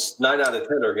 almost 9 out of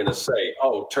 10 are going to say,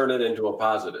 oh, turn it into a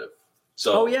positive.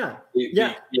 So the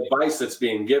advice that's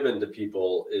being given to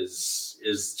people is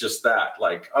just that,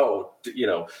 like, oh,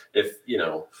 if,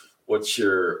 what's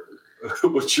your biggest,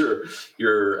 what's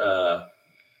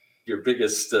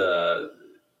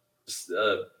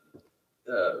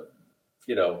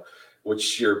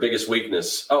your biggest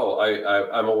weakness? Oh,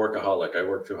 I'm a workaholic. I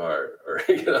work too hard. Or,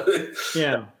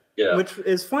 Yeah. Which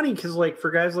is funny because, like, for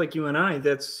guys like you and I,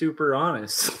 that's super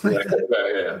honest.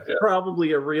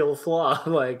 Probably a real flaw.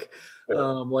 Like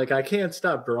I can't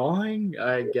stop drawing.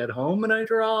 I get home and I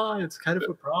draw. It's kind of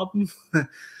a problem.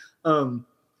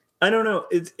 I don't know.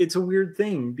 It's a weird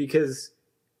thing because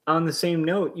on the same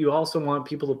note, you also want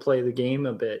people to play the game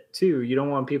a bit too. You don't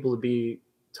want people to be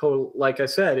total. Like I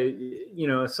said,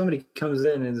 if somebody comes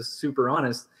in and is super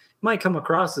honest, might come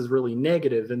across as really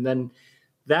negative. And then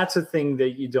that's a thing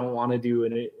that you don't want to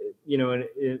do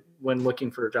when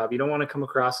looking for a job. You don't want to come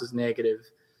across as negative,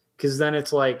 because then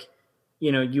it's like,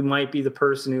 you might be the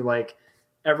person who like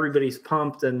everybody's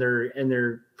pumped and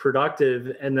they're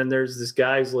productive, and then there's this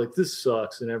guy who's like, this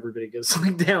sucks, and everybody goes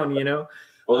like down.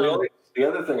 Well, the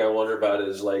other thing I wonder about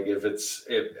is like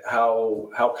how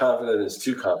confident is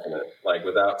too confident, like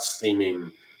without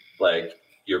seeming like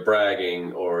you're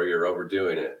bragging or you're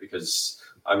overdoing it. Because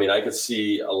I mean, I could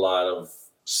see a lot of,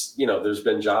 there's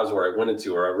been jobs where I went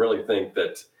into where I really think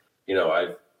that,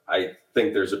 I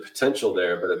think there's a potential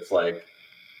there, but it's like,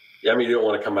 I mean, you don't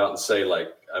want to come out and say like,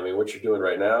 I mean, what you're doing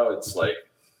right now, it's like,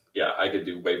 yeah, I could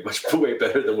do way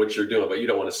better than what you're doing, but you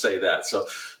don't want to say that. So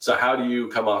how do you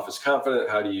come off as confident?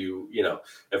 How do you,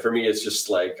 and for me, it's just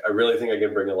like, I really think I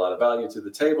can bring a lot of value to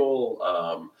the table.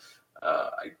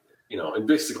 And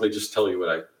basically just tell you what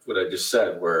I just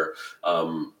said, where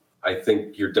I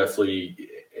think you're definitely,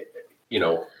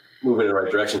 moving in the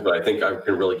right direction, but I think I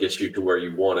can really get you to where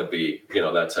you want to be,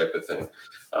 that type of thing.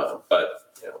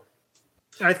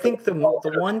 I think the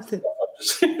one thing,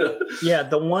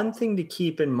 the one thing to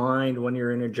keep in mind when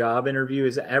you're in a job interview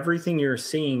is everything you're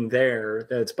seeing there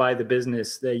that's by the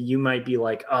business that you might be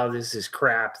like, oh, this is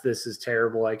crap, this is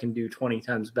terrible, I can do 20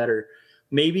 times better.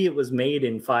 Maybe it was made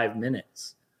in 5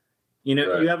 minutes.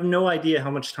 Right. You have no idea how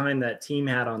much time that team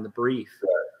had on the brief.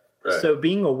 Right. So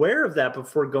being aware of that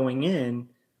before going in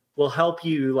will help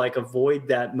you like avoid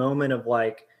that moment of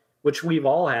like, which we've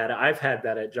all had. I've had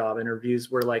that at job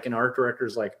interviews where like an art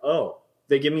director's like, oh,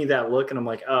 they give me that look and I'm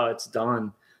like, oh, it's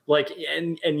done. Like,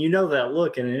 and that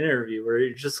look in an interview where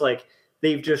it's just like,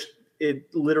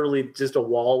 it literally just a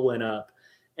wall went up.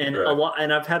 And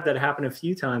and I've had that happen a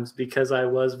few times because I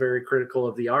was very critical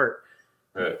of the art.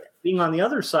 Right. Being on the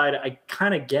other side, I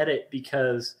kind of get it,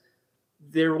 because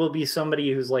there will be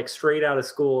somebody who's like straight out of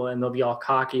school and they'll be all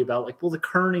cocky about like, well, the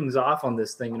kerning's off on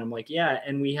this thing. And I'm like, yeah,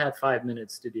 and we had 5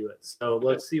 minutes to do it. So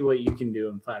let's see what you can do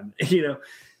in 5 minutes,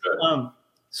 Right.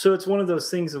 So it's one of those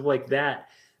things of like that.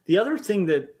 The other thing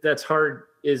that's hard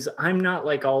is I'm not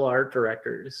like all art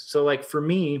directors. So like for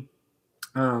me,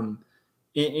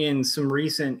 in some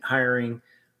recent hiring,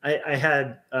 I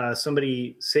had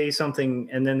somebody say something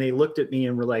and then they looked at me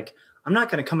and were like, I'm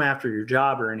not going to come after your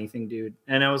job or anything, dude.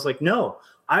 And I was like, no,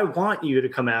 I want you to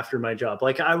come after my job.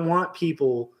 Like, I want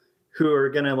people who are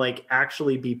going to like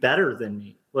actually be better than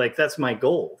me. Like, that's my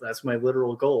goal. That's my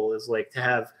literal goal, is like to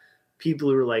have people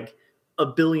who are like a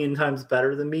billion times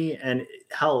better than me. And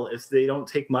hell, if they don't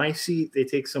take my seat, they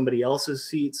take somebody else's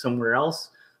seat somewhere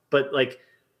else. But like,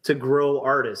 to grow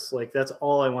artists, like that's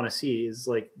all I want to see, is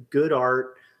like good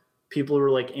art, people who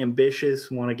are like ambitious,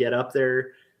 want to get up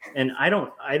there. And I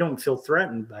don't feel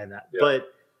threatened by that. Yeah.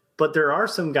 But there are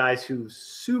some guys who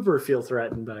super feel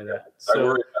threatened by that. So I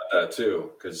worry about that too,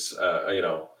 because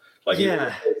like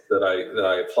that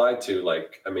I applied to,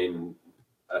 like, I mean,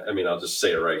 I'll just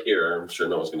say it right here. I'm sure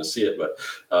no one's going to see it, but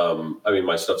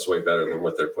my stuff's way better than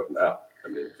what they're putting out. I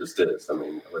mean, it just is. I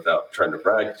mean, without trying to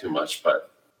brag too much,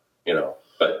 but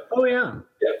oh yeah.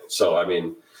 So I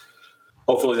mean,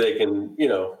 hopefully they can,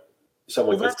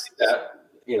 someone can see that.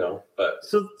 But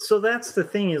so that's the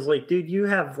thing, is like, dude, you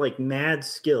have like mad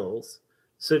skills.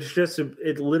 So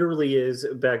it literally is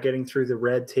about getting through the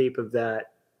red tape of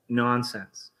that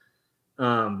nonsense.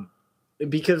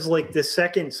 Because like the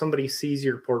second somebody sees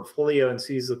your portfolio and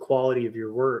sees the quality of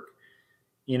your work,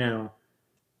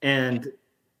 and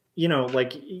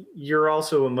like you're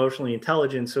also emotionally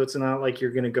intelligent. So it's not like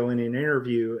you're going to go in an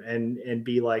interview and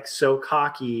be like so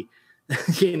cocky,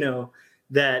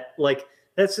 that like,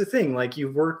 that's the thing. Like,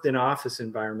 you've worked in office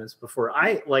environments before.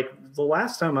 The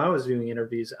last time I was doing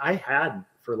interviews, I hadn't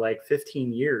for like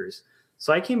 15 years.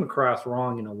 So I came across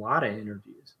wrong in a lot of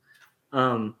interviews.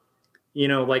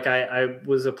 Like I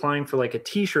was applying for like a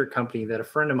t-shirt company that a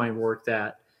friend of mine worked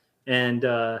at. And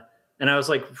I was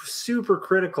like super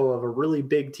critical of a really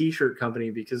big t-shirt company,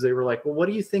 because they were like, well, what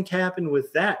do you think happened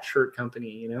with that shirt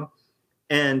company?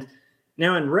 And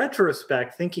now in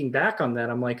retrospect, thinking back on that,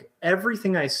 I'm like,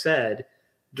 everything I said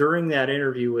during that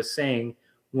interview was saying,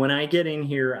 when I get in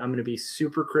here, I'm going to be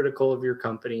super critical of your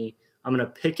company. I'm going to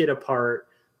pick it apart.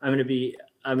 I'm going to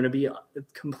be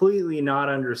completely not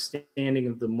understanding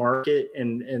of the market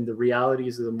and the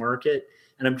realities of the market.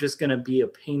 And I'm just going to be a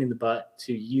pain in the butt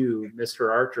to you,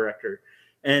 Mr. Art Director.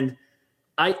 And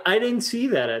I didn't see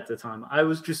that at the time. I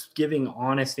was just giving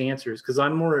honest answers, because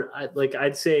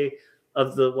I'd say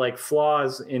of the like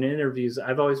flaws in interviews,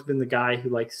 I've always been the guy who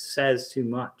like says too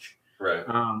much. Right.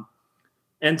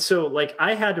 And so like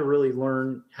I had to really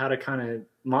learn how to kind of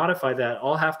modify that.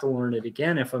 I'll have to learn it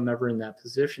again if I'm ever in that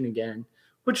position again,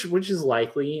 which is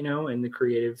likely, in the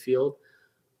creative field.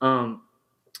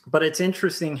 But it's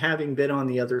interesting having been on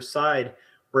the other side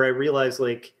where I realize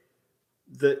like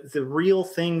the real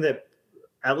thing that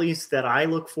at least that I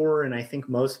look for, and I think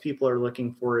most people are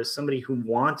looking for, is somebody who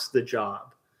wants the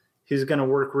job, who's going to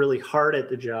work really hard at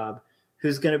the job,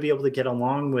 who's going to be able to get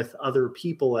along with other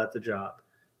people at the job,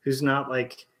 who's not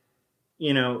like,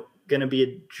 going to be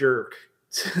a jerk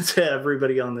to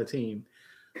everybody on the team.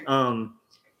 And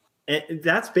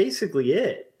that's basically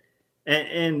it.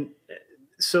 And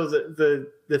so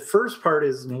the first part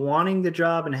is wanting the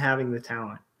job and having the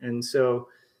talent. And so,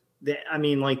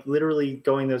 like literally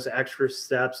going those extra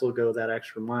steps will go that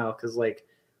extra mile. Cause like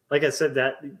I said,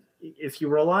 that if you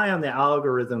rely on the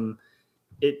algorithm,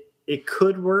 it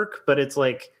could work, but it's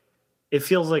like, it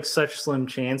feels like such slim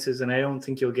chances. And I don't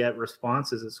think you'll get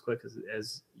responses as quick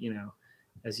as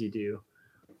you do.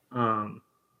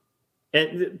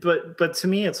 But to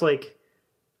me, it's like,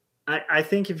 I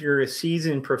think if you're a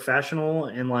seasoned professional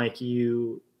and like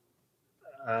you,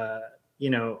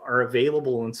 are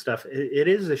available and stuff, it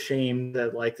is a shame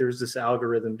that like there's this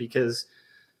algorithm because,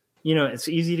 it's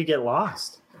easy to get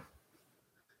lost.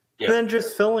 Yeah. Then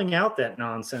just filling out that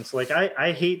nonsense. Like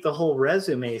I hate the whole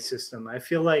resume system. I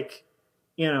feel like,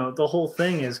 the whole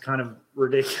thing is kind of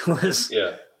ridiculous.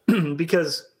 Yeah.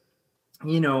 Because,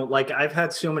 like I've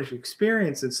had so much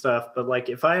experience and stuff, but like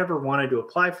if I ever wanted to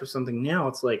apply for something now,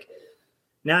 it's like,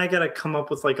 now I got to come up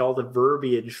with like all the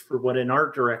verbiage for what an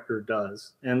art director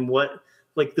does and what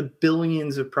like the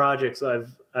billions of projects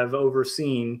I've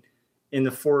overseen in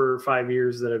the 4 or 5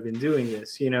 years that I've been doing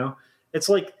this, it's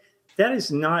like, that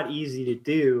is not easy to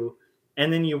do.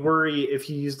 And then you worry if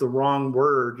you use the wrong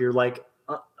word, you're like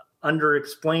under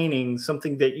explaining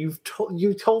something that you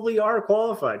totally are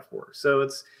qualified for. So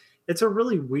it's a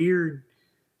really weird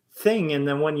thing. And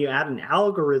then when you add an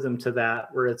algorithm to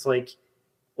that, where it's like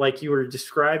you were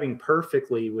describing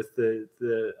perfectly with the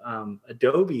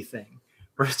Adobe thing,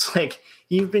 where it's like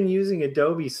you've been using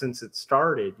Adobe since it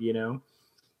started, I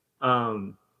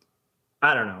don't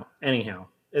know. Anyhow,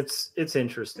 it's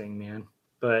interesting, man.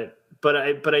 But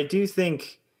I do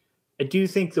think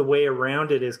the way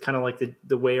around it is kind of like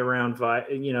the way around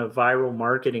viral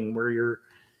marketing, where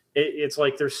it's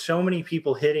like there's so many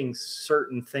people hitting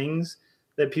certain things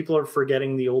that people are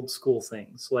forgetting the old school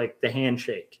things, like the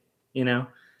handshake, Yeah.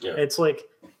 It's like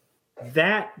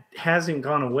that hasn't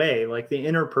gone away. Like the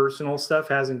interpersonal stuff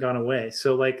hasn't gone away.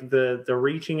 So like the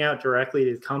reaching out directly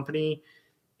to the company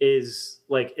is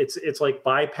like, it's like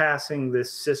bypassing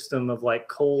this system of like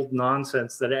cold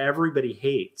nonsense that everybody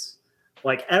hates.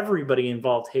 Like everybody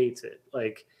involved hates it.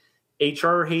 Like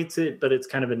HR hates it, but it's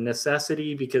kind of a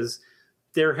necessity because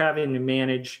they're having to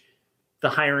manage the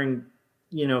hiring,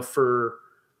 for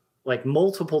like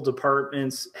multiple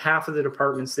departments. Half of the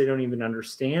departments, they don't even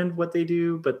understand what they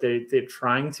do, but they're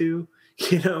trying to,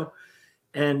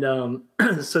 and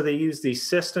so they use these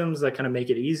systems that kind of make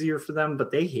it easier for them,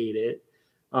 but they hate it.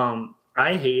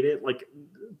 I hate it. Like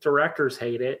directors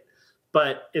hate it,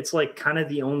 but it's like kind of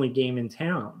the only game in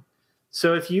town.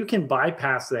 So if you can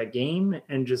bypass that game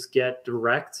and just get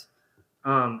direct,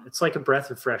 it's like a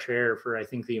breath of fresh air for, I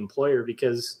think, the employer,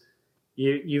 because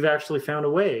you've actually found a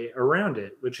way around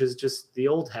it, which is just the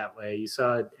old hat way. You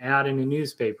saw an ad in a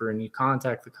newspaper and you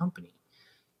contact the company,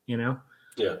 Yeah.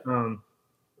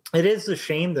 It is a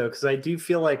shame though, because I do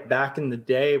feel like back in the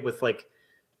day with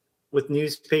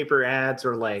newspaper ads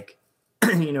or like,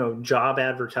 job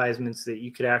advertisements that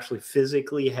you could actually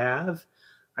physically have,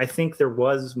 I think there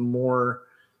was more,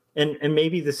 and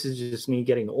maybe this is just me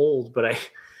getting old, but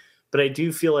I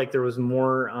do feel like there was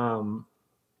more,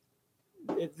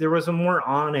 there was a more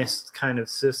honest kind of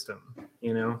system, I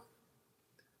don't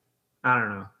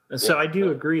know. So I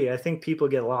do agree. I think people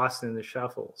get lost in the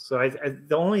shuffle. So I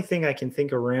the only thing I can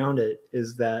think around it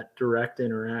is that direct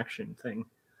interaction thing.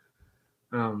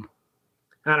 I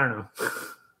don't know.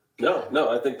 No,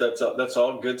 I think that's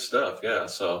all good stuff. Yeah.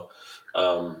 So,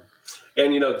 and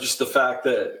just the fact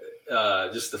that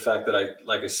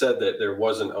like I said, that there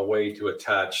wasn't a way to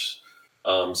attach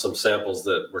some samples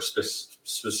that were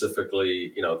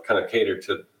specifically, kind of catered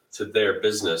to their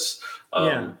business.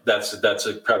 That's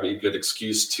probably a good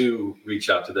excuse to reach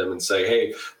out to them and say,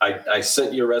 hey, I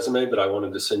sent you a resume, but I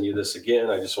wanted to send you this again.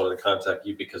 I just wanted to contact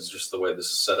you because just the way this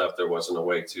is set up, there wasn't a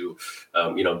way to,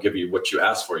 give you what you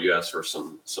asked for. You asked for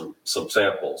some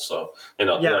samples. So,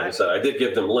 like I said, I did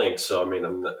give them links. So, I mean,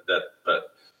 I'm not that, but.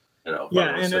 And a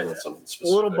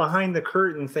little behind the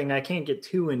curtain thing, I can't get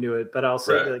too into it, but I'll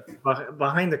say like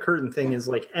behind the curtain thing is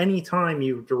like anytime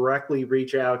you directly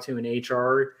reach out to an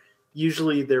HR,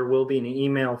 usually there will be an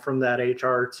email from that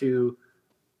HR to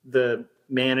the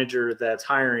manager that's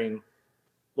hiring,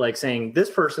 like saying this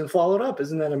person followed up.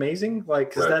 Isn't that amazing? Like,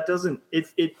 because that doesn't,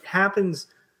 it happens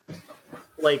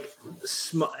like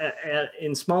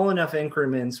in small enough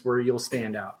increments where you'll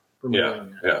stand out from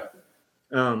doing that.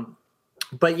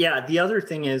 But yeah, the other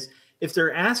thing is, if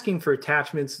they're asking for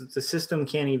attachments that the system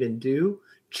can't even do,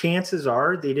 chances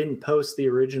are they didn't post the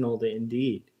original to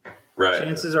Indeed. Right.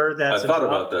 Chances are that's I thought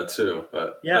about that too,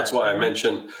 but that's why I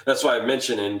mentioned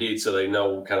Indeed, so they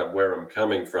know kind of where I'm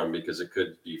coming from, because it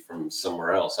could be from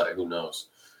somewhere else. Who knows?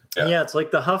 Yeah, it's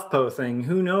like the HuffPo thing.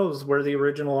 Who knows where the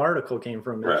original article came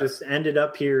from? It just ended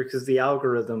up here because the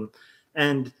algorithm.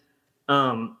 And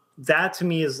that to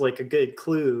me is like a good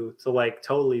clue to like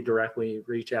totally directly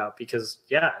reach out, because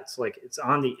it's like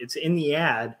it's in the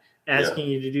ad asking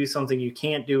you to do something you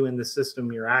can't do in the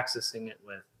system you're accessing it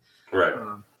with. Right.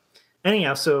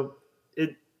 Anyhow, so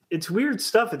it's weird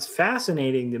stuff. It's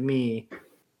fascinating to me.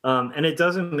 And it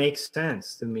doesn't make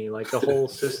sense to me, like the whole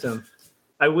system.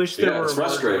 I wish there were it's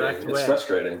frustrating. It's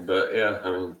frustrating, but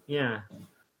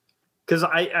because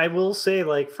I will say,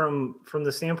 like from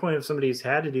the standpoint of somebody who's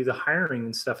had to do the hiring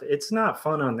and stuff, it's not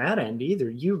fun on that end either.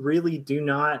 You really do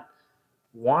not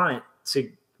want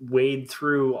to wade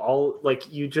through all,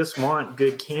 like you just want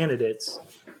good candidates,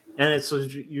 and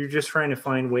you're just trying to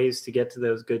find ways to get to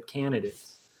those good candidates.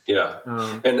 Yeah.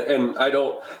 And I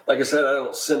don't, like I said, I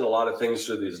don't send a lot of things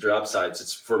through these job sites.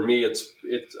 It's for me, I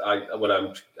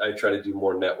try to do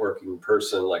more networking in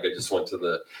person. Like I just went to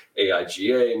the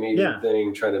AIGA meeting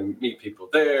thing, trying to meet people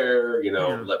there,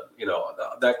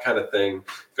 that kind of thing.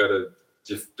 Go to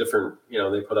different,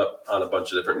 they put up on a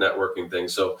bunch of different networking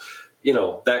things. So,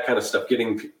 that kind of stuff,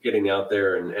 getting out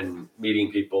there and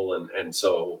meeting people. And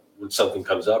so when something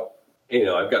comes up,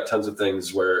 I've got tons of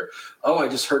things where, I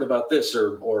just heard about this,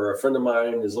 or a friend of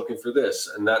mine is looking for this,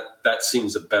 and that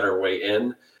seems a better way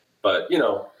in. But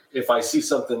if I see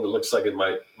something that looks like it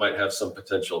might have some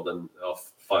potential, then I'll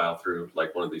file through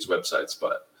like one of these websites.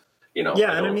 But and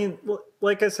I mean,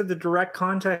 like I said, the direct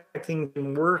contact thing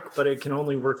can work, but it can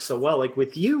only work so well. Like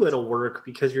with you, it'll work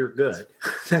because you're good.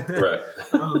 Right.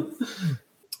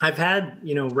 I've had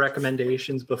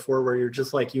recommendations before where you're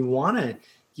just like you want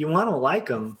to like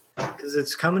them, because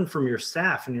it's coming from your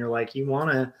staff, and you're like, you want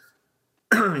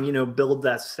to, build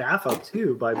that staff up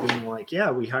too by being like, yeah,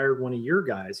 we hired one of your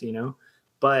guys,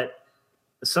 but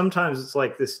sometimes it's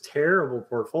like this terrible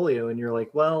portfolio, and you're like,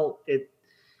 well, it's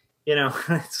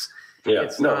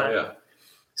not. Yeah.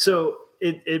 So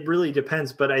it really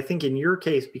depends. But I think in your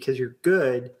case, because you're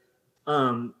good,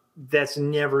 that's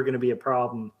never going to be a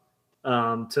problem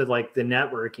to like the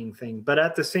networking thing. But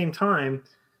at the same time,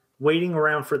 waiting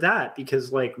around for that,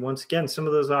 because like once again, some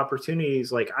of those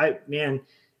opportunities, like I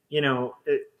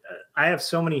have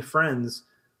so many friends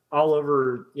all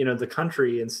over the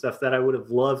country and stuff that I would have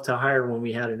loved to hire when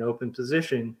we had an open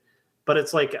position, but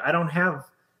it's like I don't have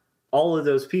all of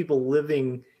those people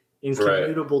living in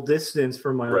commutable distance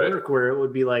from my work where it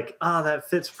would be like, that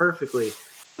fits perfectly.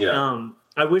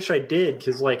 I wish I did,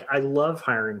 because like I love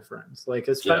hiring friends, like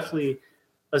especially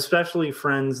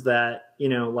friends that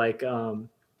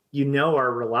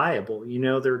are reliable,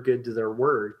 they're good to their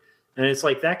word. And it's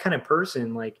like that kind of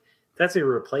person, like that's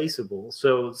irreplaceable.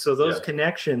 So those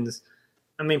connections,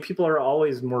 I mean, people are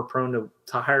always more prone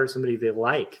to hire somebody they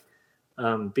like,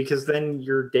 because then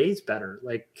your day's better,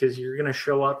 like, because you're going to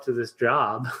show up to this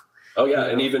job. Oh yeah.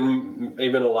 And even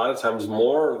a lot of times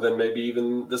more than maybe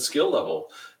even the skill level,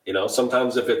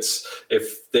 sometimes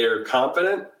if they're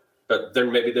confident, but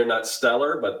maybe they're not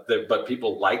stellar, but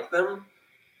people like them,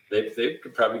 they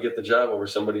could probably get the job over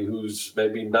somebody who's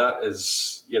maybe not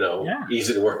as,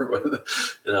 easy to work with,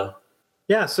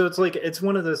 Yeah. So it's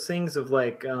one of those things of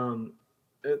like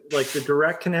the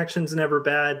direct connection's never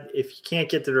bad. If you can't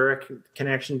get the direct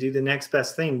connection, do the next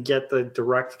best thing, get the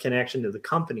direct connection to the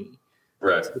company,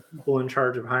 right? To the people in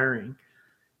charge of hiring,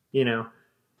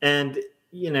 and,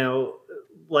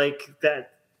 like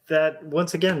that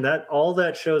once again, that all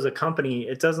that shows a company,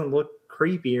 it doesn't look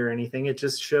creepy or anything. It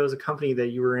just shows a company that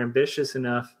you were ambitious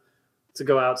enough to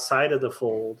go outside of the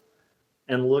fold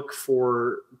and look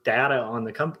for data on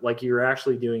the company, like you're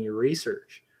actually doing your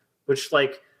research, which,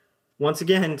 like, once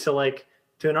again, to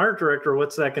an art director,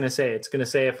 what's that going to say? It's going to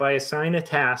say, if I assign a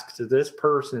task to this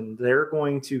person, they're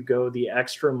going to go the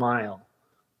extra mile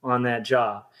on that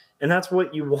job. And that's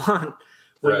what you want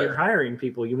when you're hiring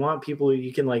people. You want people who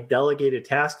you can like delegate a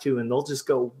task to, and they'll just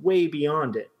go way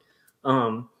beyond it.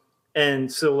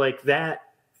 And so like that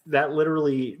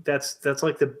literally, that's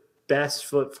like the best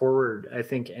foot forward I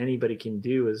think anybody can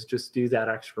do, is just do that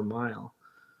extra mile.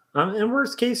 And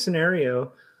worst case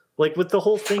scenario, like with the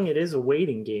whole thing, it is a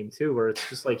waiting game too, where it's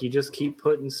just like you just keep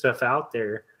putting stuff out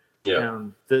there. Yeah.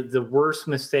 The worst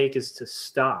mistake is to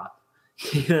stop,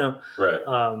 you know.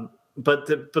 Right. But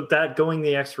that going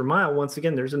the extra mile, once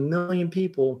again, there's a million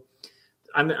people.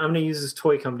 I'm going to use this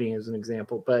toy company as an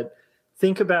example, but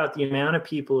think about the amount of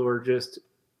people who are just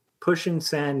pushing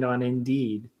send on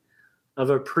Indeed of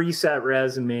a preset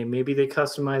resume. Maybe they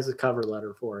customize the cover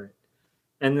letter for it,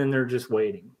 and then they're just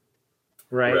waiting,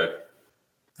 right?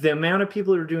 The amount of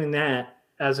people who are doing that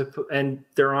and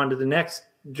they're on to the next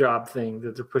job thing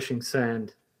that they're pushing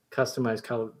send, customized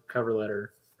cover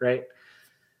letter, right?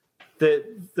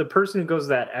 The person who goes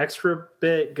that extra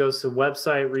bit, goes to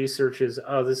website, researches,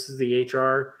 oh, this is the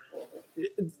HR.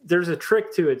 There's a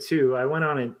trick to it too. I went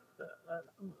on it.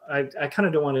 I kind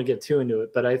of don't want to get too into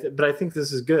it, but I think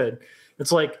this is good.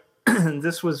 It's like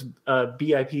this was a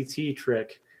BIPT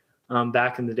trick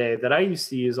back in the day that I used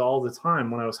to use all the time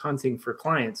when I was hunting for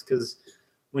clients. Because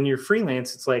when you're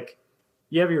freelance, it's like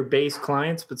you have your base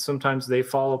clients, but sometimes they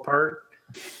fall apart.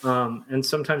 And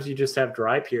sometimes you just have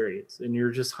dry periods and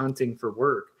you're just hunting for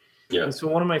work. Yeah. And so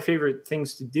one of my favorite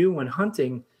things to do when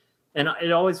hunting, and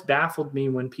it always baffled me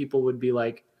when people would be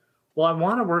like, well, I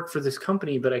want to work for this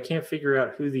company, but I can't figure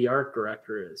out who the art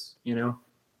director is, you know?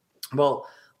 Well,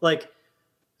 like,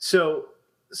 so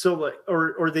like,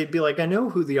 or they'd be like, I know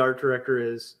who the art director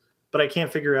is, but I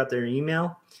can't figure out their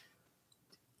email.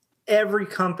 Every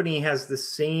company has the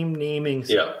same naming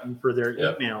system for their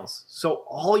emails. So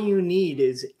all you need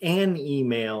is an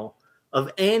email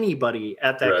of anybody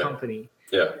at that company.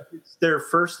 Yeah. It's their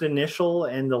first initial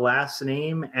and the last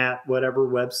name at whatever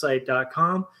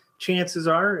website.com. Chances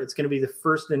are it's going to be the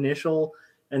first initial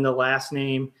and the last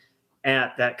name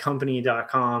at that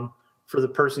company.com for the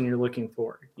person you're looking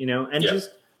for, you know, and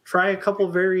just try a couple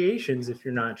variations. If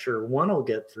you're not sure, one will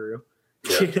get through,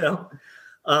 you know?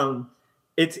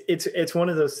 It's one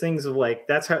of those things of like,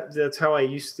 that's how I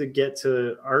used to get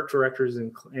to art directors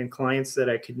and clients that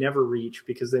I could never reach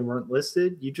because they weren't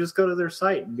listed. You just go to their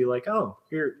site and be like, oh,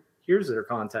 here's their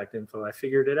contact info. I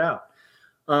figured it out.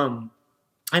 And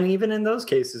even in those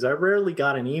cases, I rarely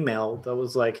got an email that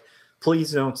was like,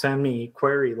 please don't send me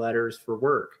query letters for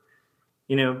work,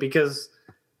 you know, because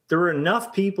there were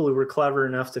enough people who were clever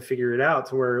enough to figure it out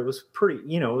to where it was pretty,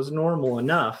 you know, it was normal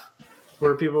enough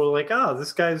where people were like, oh,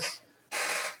 this guy's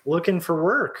looking for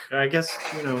work. I guess,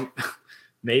 you know,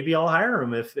 maybe I'll hire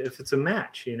him if it's a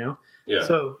match, you know? Yeah.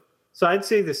 So I'd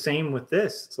say the same with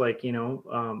this. It's like, you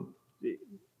know,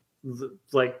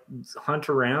 like hunt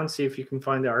around, see if you can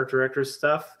find the art director's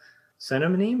stuff, send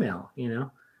him an email, you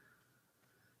know?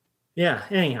 Yeah.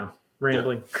 Anyhow,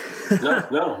 rambling. Yeah.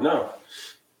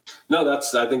 No,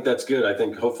 I think that's good. I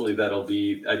think hopefully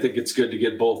I think it's good to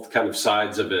get both kind of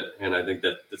sides of it. And I think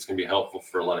that's going to be helpful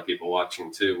for a lot of people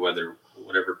watching too,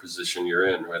 whatever position you're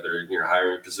in, whether you're a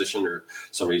hiring position or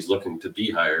somebody's looking to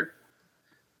be hired.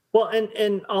 Well,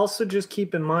 and also just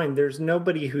keep in mind, there's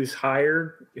nobody who's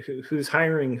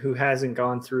hiring who hasn't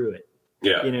gone through it.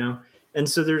 Yeah. You know? And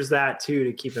so there's that too,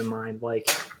 to keep in mind. Like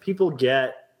people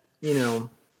get, you know,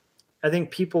 I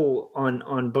think people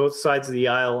on both sides of the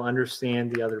aisle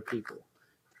understand the other people,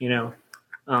 you know?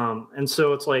 And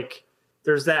so it's like,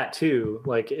 there's that too.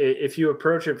 Like if you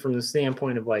approach it from the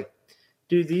standpoint of like,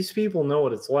 dude, these people know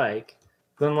what it's like,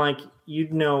 then like,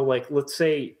 you'd know, like, let's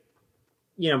say,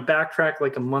 you know, backtrack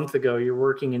like a month ago, you're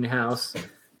working in-house.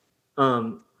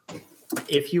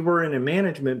 If you were in a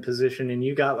management position and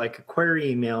you got like a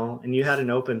query email and you had an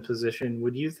open position,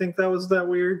 would you think that was that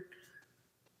weird?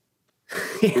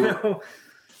 You know?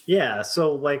 Yeah.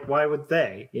 So like, why would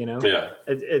they, you know? Yeah.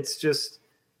 It's just,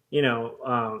 you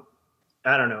know,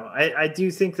 I don't know. I do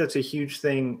think that's a huge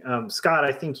thing. Scott,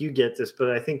 I think you get this,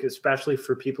 but I think especially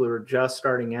for people who are just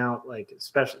starting out, like,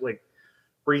 especially like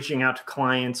reaching out to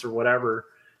clients or whatever,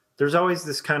 there's always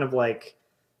this kind of like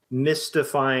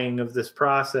mystifying of this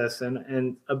process.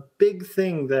 And a big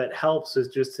thing that helps is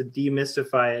just to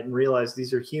demystify it and realize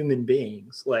these are human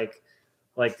beings. Like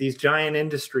these giant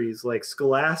industries, like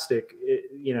Scholastic,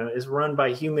 you know, is run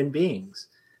by human beings,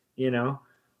 you know?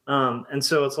 And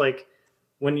so it's like,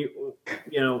 when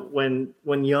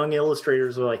when young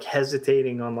illustrators are like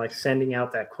hesitating on like sending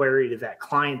out that query to that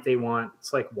client they want,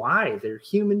 it's like, why? They're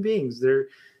human beings.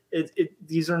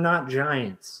 These are not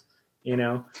giants, you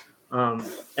know?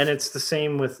 And it's the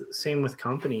same with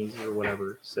companies or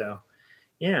whatever. So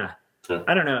yeah,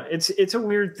 I don't know. It's a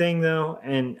weird thing though.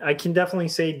 And I can definitely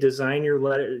say, design your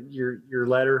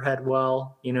letterhead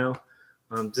well, you know,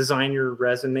 design your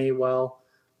resume well.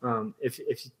 If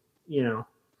you know,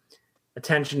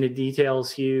 attention to detail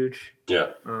is huge.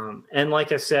 Yeah. And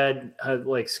like I said,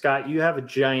 like Scott, you have a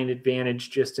giant advantage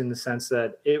just in the sense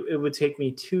that it would take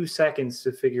me 2 seconds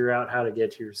to figure out how to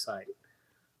get to your site.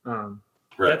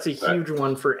 That's a huge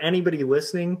one for anybody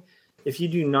listening. If you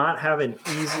do not have an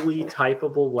easily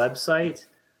typable website,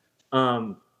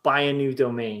 buy a new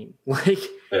domain,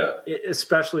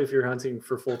 especially if you're hunting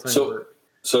for full-time work.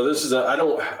 So this is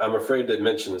I'm afraid to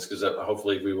mention this because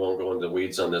hopefully we won't go into the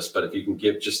weeds on this, but if you can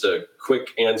give just a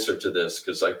quick answer to this,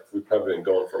 because we've probably been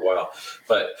going for a while.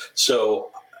 But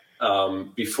so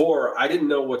before, I didn't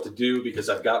know what to do because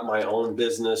I've got my own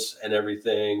business and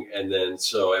everything. And then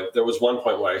there was one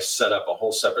point where I set up a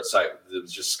whole separate site that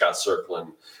was just Scott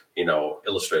Circlin,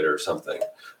 Illustrator or something.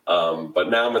 But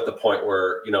now I'm at the point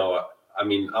where,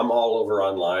 I'm all over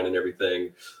online and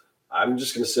everything. I'm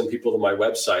just going to send people to my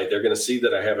website. They're going to see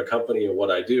that I have a company and what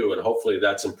I do, and hopefully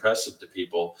that's impressive to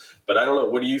people. But I don't know.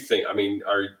 What do you think? I mean,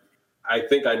 I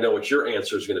think I know what your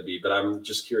answer is going to be, but I'm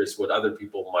just curious what other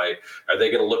people are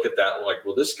they going to look at that like,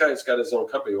 well, this guy's got his own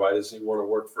company. Why does he want to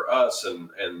work for us?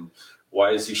 And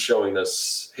why is he showing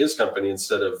us his company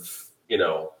instead of,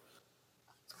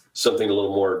 something a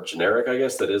little more generic, I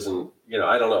guess, that isn't,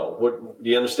 I don't know. Do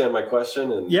you understand my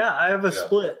question? And yeah, I have a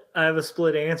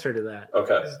split answer to that.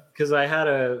 Okay. Because I had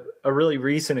a really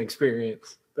recent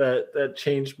experience that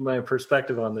changed my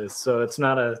perspective on this. So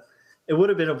it would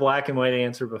have been a black and white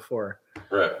answer before.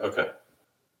 Right. Okay.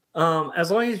 As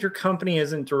long as your company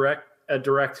isn't a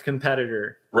direct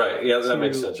competitor. Right. Yeah, that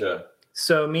makes sense. Yeah.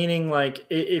 So meaning like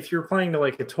if you're playing to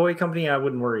like a toy company, I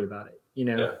wouldn't worry about it.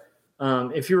 Yeah.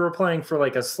 If you were playing for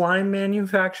like a slime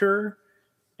manufacturer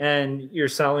and you're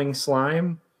selling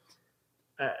slime,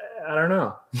 I don't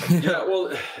know. Yeah, well,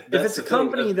 if it's a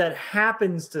company that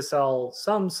happens to sell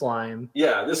some slime.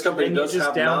 Yeah, this company does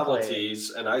have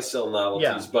novelties, and I sell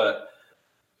novelties, but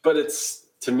it's,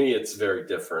 to me, it's very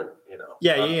different.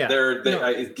 Yeah.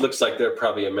 It looks like they're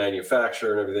probably a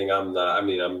manufacturer and everything. I'm not. I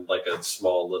mean, I'm like a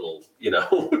small little,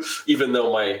 even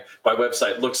though my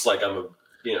website looks like I'm a.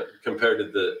 Compared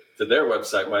to their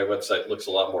website, my website looks a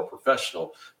lot more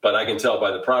professional. But I can tell by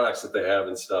the products that they have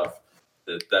and stuff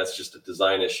that's just a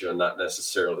design issue, and not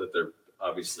necessarily that they're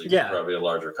obviously probably a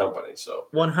larger company. So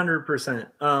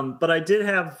 100%. But I did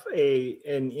have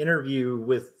an interview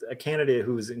with a candidate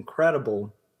who was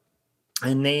incredible,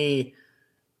 and they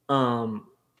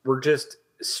were just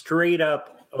straight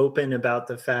up open about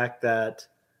the fact that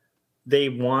they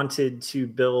wanted to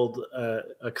build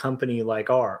a company like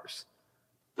ours.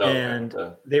 And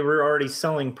they were already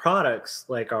selling products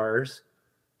like ours,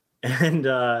 and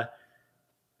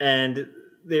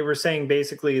they were saying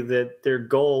basically that their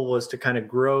goal was to kind of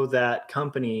grow that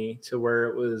company to where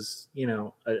it was,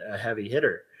 a heavy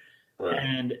hitter. Right.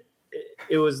 And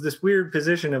it was this weird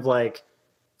position of like,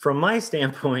 from my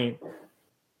standpoint,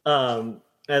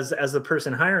 as the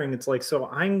person hiring, it's like, so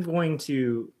I'm going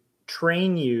to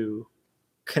train you,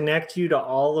 connect you to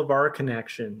all of our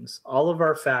connections, all of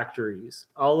our factories,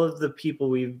 all of the people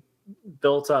we've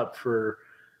built up for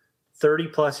 30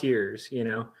 plus years,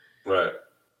 Right.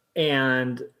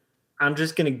 And I'm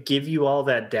just going to give you all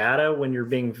that data when you're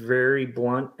being very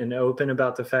blunt and open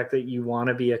about the fact that you want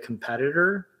to be a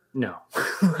competitor. No,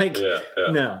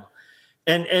 no.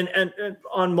 And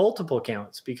on multiple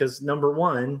counts, because number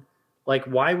one, like,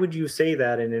 why would you say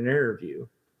that in an interview?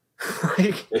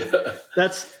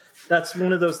 That's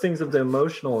one of those things of the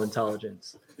emotional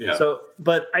intelligence. Yeah. So,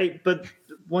 but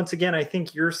once again, I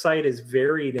think your site is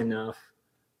varied enough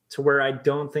to where I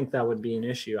don't think that would be an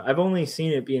issue. I've only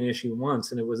seen it be an issue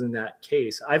once, and it was in that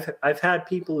case. I've had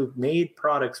people who've made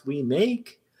products we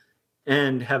make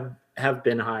and have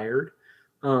been hired.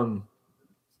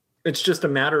 It's just a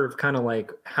matter of kind of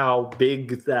like how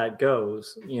big that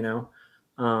goes,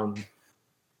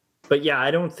 But yeah, I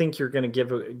don't think you're going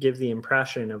to give the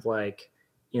impression of like,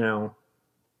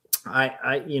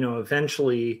 I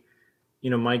eventually,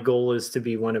 my goal is to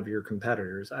be one of your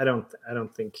competitors. I don't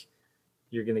think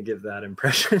you're going to give that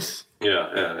impression.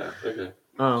 Yeah. Okay.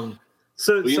 I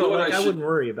wouldn't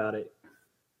worry about it,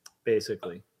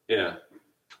 basically. Yeah.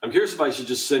 I'm curious if I should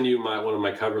just send you one of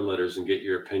my cover letters and get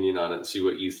your opinion on it and see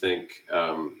what you think,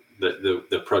 the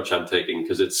approach I'm taking,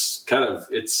 because it's kind of,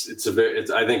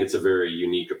 I think it's a very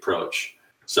unique approach.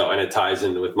 So, and it ties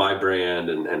in with my brand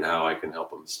and how I can help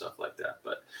them and stuff like that.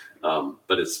 But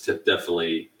it's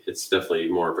definitely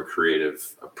more of a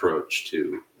creative approach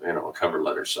to, a cover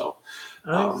letter. So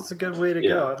I think it's a good way to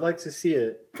go. I'd like to see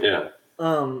it. Yeah.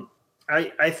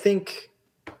 I think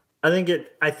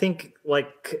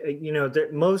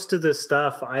most of the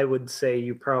stuff I would say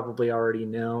you probably already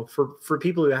know. For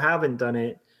people who haven't done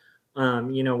it,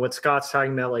 what Scott's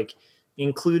talking about, like,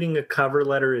 including a cover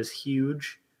letter is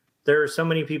huge. There are so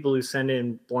many people who send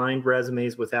in blind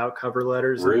resumes without cover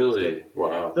letters. Really?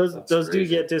 Wow. Those do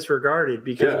get disregarded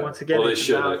because once again, they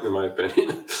should, in my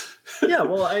opinion. Yeah,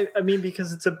 well, I mean,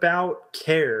 because it's about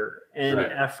care and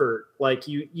effort. Like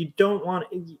you don't want.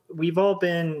 We've all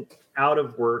been out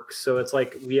of work, so it's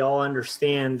like we all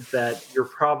understand that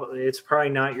it's probably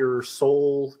not your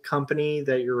sole company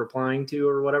that you're applying to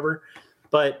or whatever.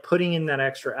 But putting in that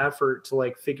extra effort to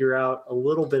like figure out a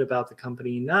little bit about the company,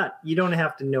 you don't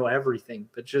have to know everything,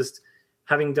 but just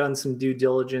having done some due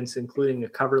diligence, including a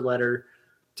cover letter,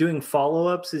 doing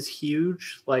follow-ups is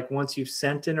huge. Like once you've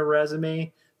sent in a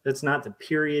resume, that's not the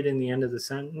period in the end of the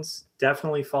sentence.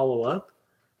 Definitely follow up,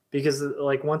 because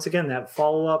like once again, that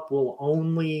follow-up will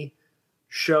only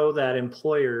show that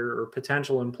employer or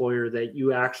potential employer that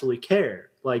you actually care.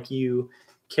 Like you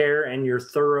care and you're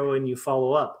thorough and you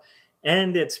follow up.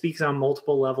 And it speaks on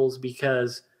multiple levels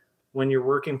because when you're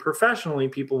working professionally,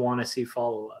 people want to see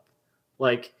follow-up.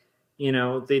 Like,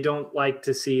 they don't like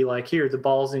to see like, here, the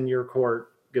ball's in your court,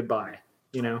 goodbye,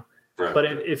 Right. But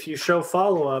if you show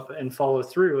follow-up and follow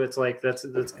through, it's like, that's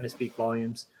going to speak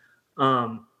volumes.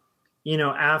 After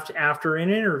an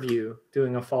interview,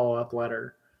 doing a follow-up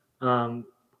letter, and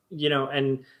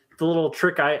the little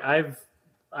trick I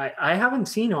haven't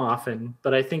seen often,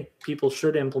 but I think people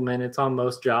should implement. It's on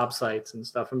most job sites and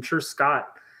stuff. I'm sure, Scott,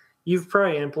 you've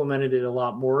probably implemented it a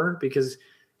lot more because,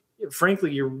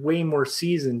 frankly, you're way more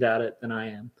seasoned at it than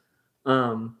I am.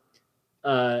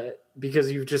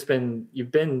 Because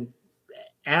you've been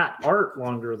at art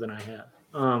longer than I have.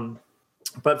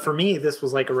 But for me, this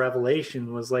was like a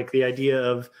revelation, was like the idea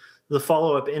of the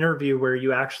follow-up interview where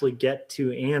you actually get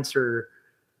to answer,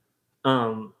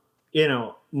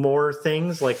 more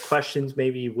things, like questions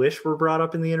maybe you wish were brought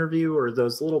up in the interview, or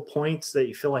those little points that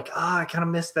you feel like, I kind of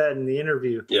missed that in the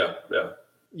interview. Yeah.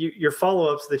 Your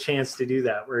follow-up's the chance to do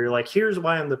that, where you're like, here's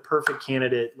why I'm the perfect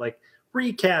candidate, like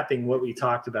recapping what we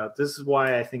talked about. This is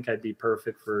why I think I'd be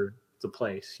perfect for the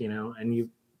place, and you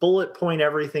bullet point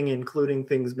everything, including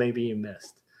things maybe you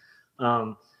missed.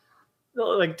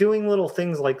 Like doing little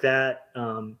things like that.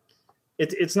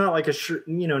 It's not like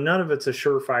none of it's a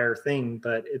surefire thing,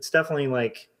 but it's definitely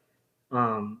like,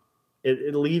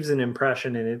 it leaves an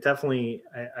impression, and it definitely,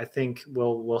 I think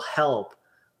will help,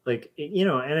 like,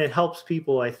 and it helps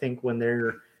people, I think, when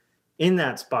they're in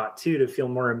that spot too, to feel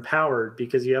more empowered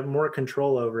because you have more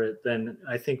control over it than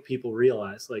I think people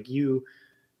realize. Like you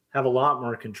have a lot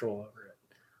more control over it.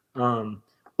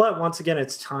 But once again,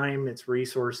 it's time, it's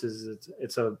resources.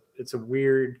 It's a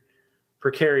weird,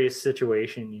 precarious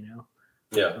situation,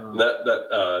 Yeah,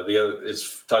 the other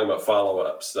is talking about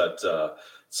follow-ups, that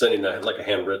sending a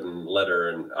handwritten letter,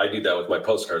 and I do that with my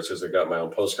postcards because I got my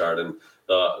own postcard. And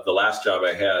the last job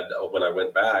I had, when I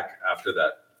went back after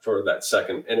that for that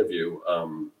second interview,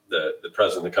 the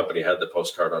president of the company had the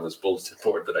postcard on his bulletin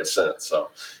board that I sent,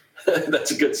 so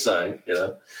that's a good sign,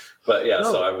 But yeah,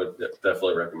 so I would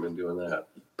definitely recommend doing that.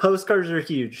 Postcards are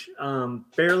huge.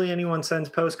 Barely anyone sends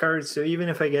postcards, so even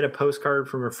if I get a postcard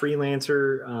from a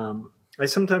freelancer, I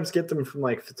sometimes get them from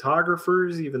like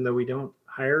photographers, even though we don't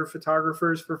hire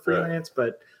photographers for freelance,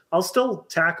 but I'll still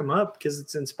tack them up because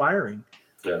it's inspiring.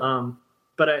 Yeah.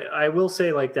 But I will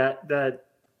say like that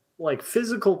like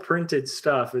physical printed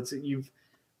stuff,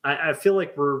 I feel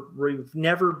like we've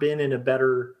never been in a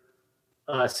better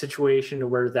situation to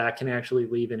where that can actually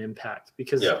leave an impact,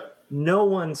 because no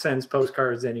one sends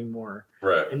postcards anymore.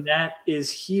 Right. And that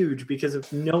is huge, because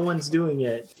if no one's doing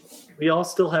it, we all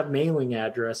still have mailing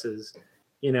addresses.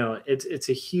 It's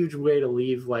a huge way to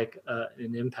leave like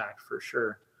an impact for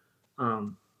sure.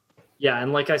 And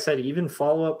like I said, even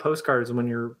follow-up postcards when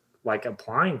you're like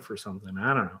applying for something.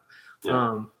 I don't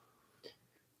know.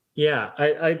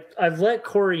 I've let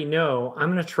Corey know.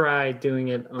 I'm going to try doing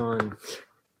it on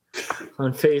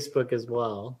Facebook as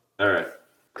well. All right.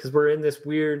 Because we're in this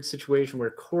weird situation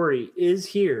where Corey is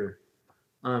here.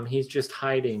 He's just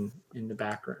hiding in the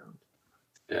background.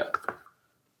 Yeah.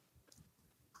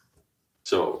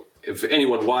 So if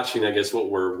anyone watching, I guess what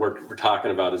we're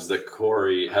talking about is that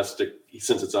Corey has to,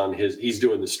 since it's on he's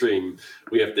doing the stream,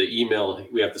 we have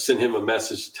to send him a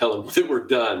message to tell him that we're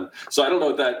done. So I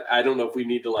don't know if we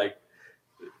need to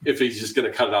if he's just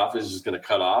going to cut it off, is just going to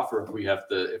cut off, or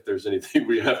if there's anything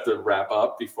we have to wrap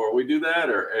up before we do that,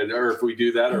 or if we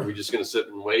do that, are we just going to sit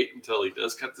and wait until he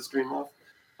does cut the stream off?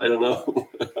 I don't know.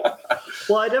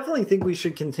 Well, I definitely think we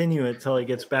should continue it till he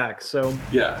gets back. So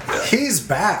yeah. He's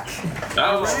back.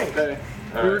 Oh, right. Okay.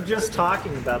 We were just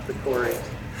talking about the Corey.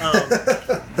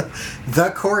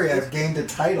 The Corey, I've gained a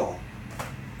title.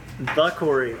 The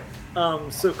Corey.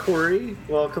 So Corey,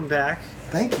 welcome back.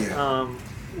 Thank you.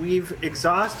 we've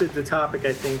exhausted the topic,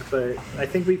 I think, but I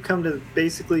think we've come to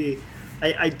basically.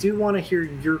 I do want to hear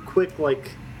your quick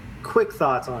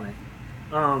thoughts on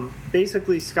it.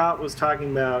 Basically, Scott was talking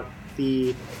about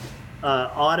the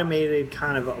automated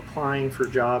kind of applying for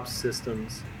jobs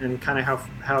systems and kind of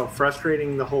how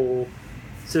frustrating the whole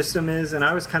system is. And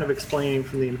I was kind of explaining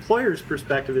from the employer's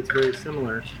perspective, it's very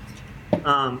similar.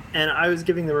 And I was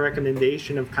giving the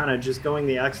recommendation of kind of just going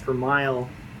the extra mile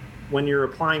when you're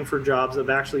applying for jobs,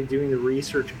 of actually doing the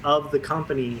research of the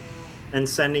company and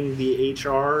sending the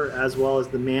HR as well as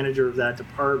the manager of that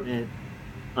department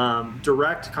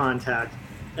direct contact,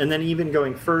 and then even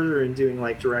going further and doing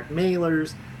like direct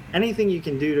mailers, anything you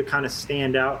can do to kind of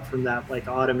stand out from that like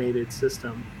automated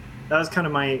system. That was kind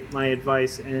of my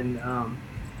advice. And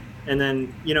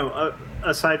then, you know,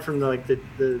 aside from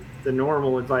the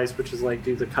normal advice, which is like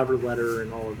do the cover letter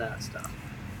and all of that stuff.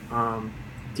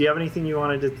 Do you have anything you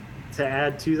wanted to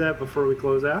add to that before we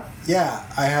close out? Yeah,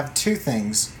 I have two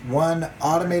things. One,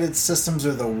 automated systems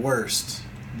are the worst.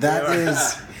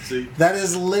 That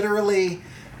is literally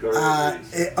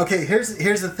okay.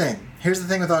 Here's the thing. Here's the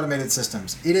thing with automated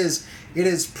systems. It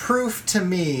is proof to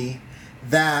me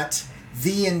that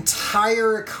the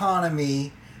entire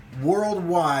economy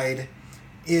worldwide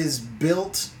is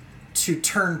built to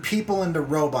turn people into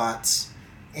robots.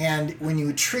 And when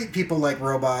you treat people like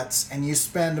robots and you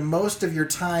spend most of your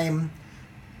time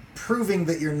proving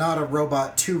that you're not a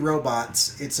robot to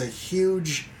robots, it's a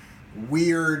huge,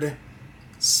 weird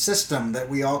system that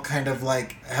we all kind of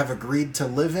like have agreed to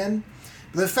live in.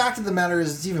 But the fact of the matter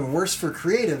is it's even worse for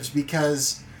creatives,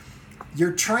 because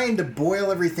you're trying to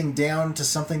boil everything down to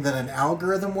something that an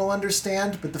algorithm will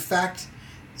understand. But the fact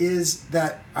is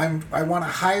that I want to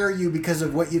hire you because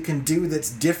of what you can do that's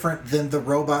different than the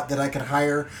robot that I could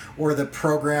hire, or the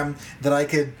program that I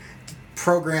could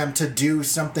program to do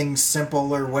something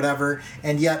simple or whatever.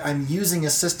 And yet I'm using a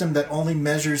system that only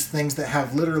measures things that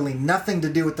have literally nothing to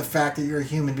do with the fact that you're a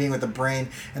human being with a brain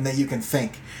and that you can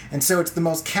think. And so it's the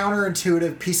most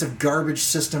counterintuitive piece of garbage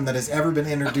system that has ever been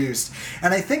introduced.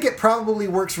 And I think it probably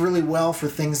works really well for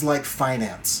things like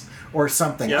finance or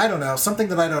something. Yep. I don't know, something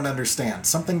that I don't understand,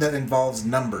 something that involves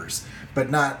numbers,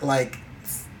 but not like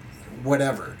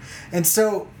whatever. And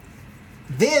so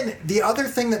then the other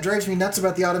thing that drives me nuts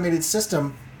about the automated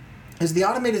system is the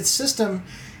automated system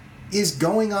is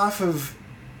going off of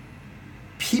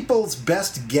people's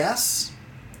best guess,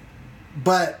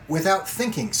 but without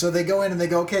thinking. So they go in and they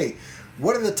go, okay,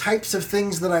 what are the types of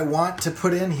things that I want to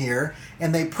put in here?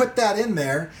 And they put that in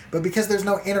there, but because there's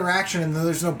no interaction and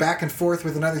there's no back and forth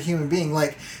with another human being,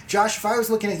 like, Josh, if I was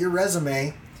looking at your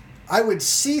resume, I would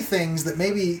see things that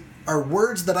maybe are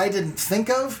words that I didn't think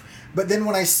of, but then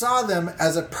when I saw them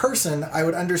as a person, I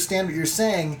would understand what you're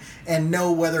saying and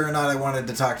know whether or not I wanted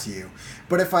to talk to you.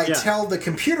 But if I tell the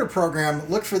computer program,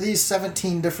 look for these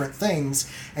 17 different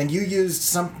things, and you used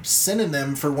some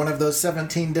synonym for one of those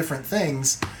 17 different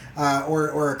things,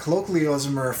 or a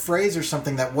colloquialism or a phrase or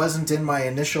something that wasn't in my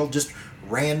initial just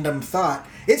random thought,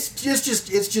 it's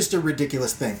just a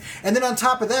ridiculous thing. And then on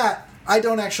top of that, I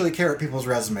don't actually care what people's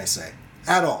resumes say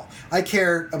at all. I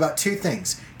care about two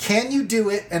things. Can you do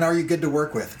it, and are you good to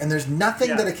work with? And there's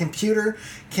nothing that a computer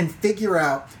can figure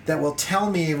out that will tell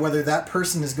me whether that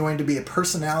person is going to be a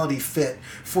personality fit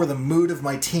for the mood of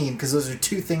my team, because those are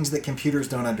two things that computers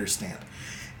don't understand.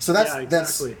 So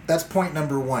that's point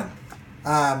number one.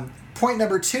 Point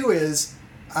number two is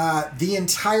the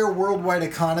entire worldwide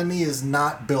economy is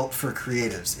not built for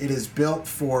creatives. It is built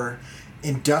for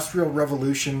industrial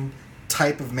revolution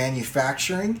type of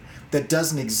manufacturing that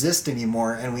doesn't exist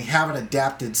anymore, and we haven't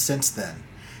adapted since then.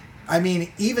 I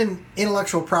mean, even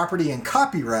intellectual property and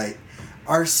copyright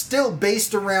are still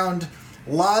based around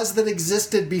laws that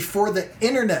existed before the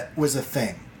internet was a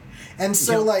thing. And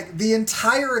so, like, the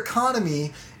entire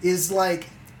economy is, like,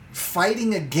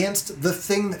 fighting against the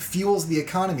thing that fuels the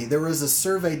economy. There was a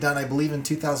survey done, I believe, in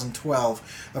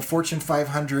 2012 of Fortune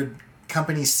 500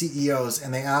 company CEOs,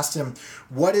 and they asked him,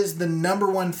 what is the number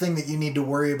one thing that you need to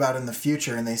worry about in the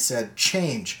future? And they said,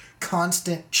 change,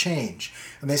 constant change.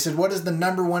 And they said, what is the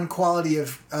number one quality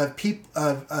of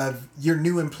your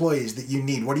new employees that you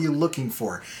need? What are you looking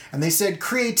for? And they said,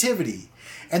 creativity.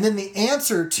 And then the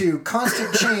answer to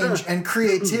constant change and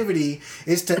creativity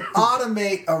is to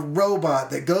automate a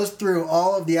robot that goes through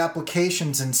all of the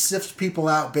applications and sifts people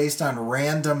out based on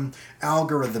random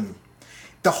algorithm.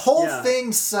 The whole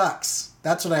thing sucks.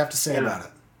 That's what I have to say about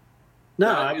it.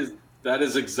 No, That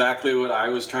is exactly what I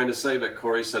was trying to say, but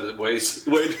Corey said it way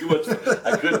too much.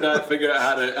 I could not figure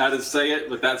out how to say it,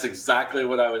 but that's exactly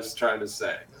what I was trying to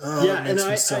say. Oh, yeah, it makes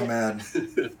me so mad.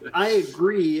 I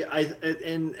agree.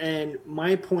 And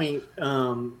my point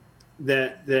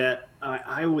that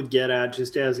I would get at,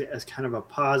 just as kind of a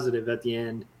positive at the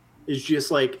end, is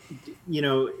just like,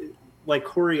 like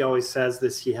Corey always says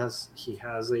this. He has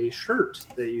a shirt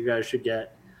that you guys should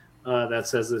get that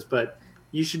says this, but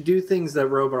you should do things that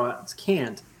robots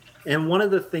can't. And one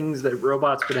of the things that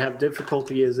robots would have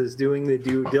difficulty is doing the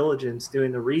due diligence,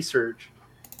 doing the research,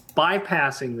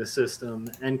 bypassing the system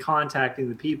and contacting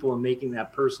the people and making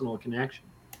that personal connection.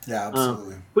 Yeah,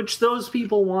 absolutely. Which those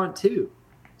people want too.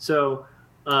 So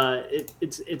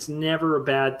it's never a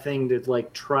bad thing to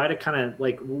like try to kind of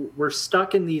like, we're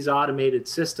stuck in these automated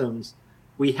systems.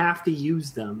 We have to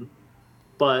use them,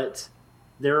 but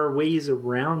there are ways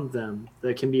around them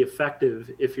that can be effective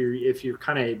if you're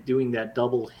kind of doing that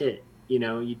double hit.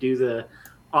 You do the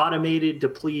automated to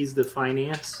please the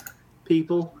finance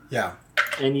people. Yeah.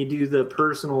 And you do the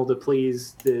personal to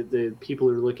please the people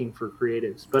who are looking for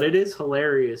creatives. But it is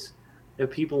hilarious if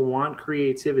people want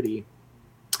creativity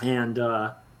and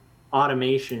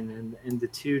automation, and the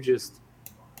two just,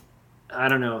 I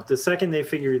don't know. The second they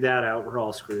figure that out, we're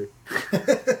all screwed.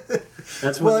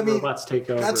 That's when robots take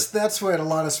over. That's what a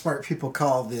lot of smart people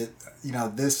call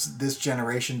this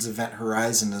generation's event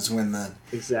horizon, is when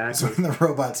the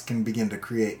robots can begin to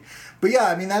create. But yeah,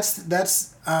 I mean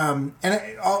that's and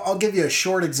I'll give you a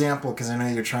short example because I know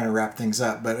you're trying to wrap things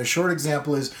up. But a short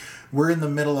example is we're in the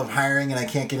middle of hiring, and I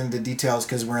can't get into details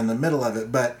because we're in the middle of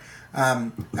it. But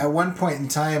at one point in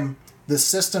time, the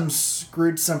system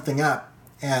screwed something up,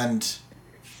 and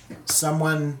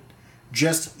someone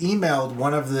just emailed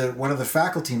one of the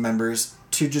faculty members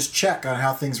to just check on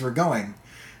how things were going.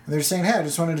 And they're saying, hey, I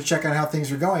just wanted to check on how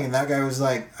things were going. And that guy was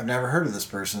like, I've never heard of this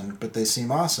person, but they seem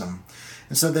awesome.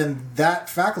 And so then that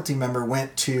faculty member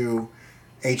went to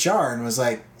HR and was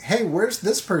like, hey, where's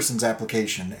this person's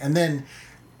application? And then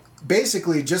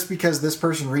basically just because this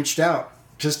person reached out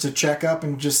just to check up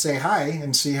and just say hi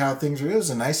and see how things were, it was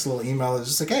a nice little email. It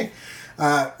was just like,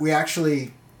 hey, we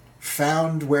actually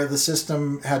found where the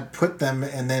system had put them,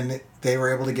 and then they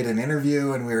were able to get an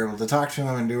interview, and we were able to talk to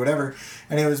them and do whatever.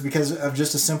 And it was because of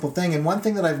just a simple thing. And one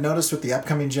thing that I've noticed with the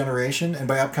upcoming generation, and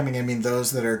by upcoming I mean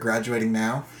those that are graduating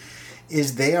now,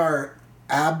 is they are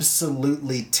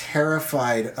absolutely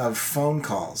terrified of phone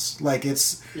calls. Like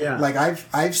like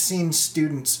I've seen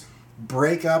students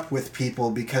break up with people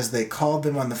because they called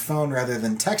them on the phone rather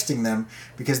than texting them,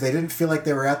 because they didn't feel like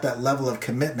they were at that level of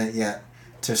commitment yet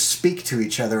to speak to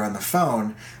each other on the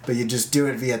phone. But you just do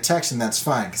it via text, and that's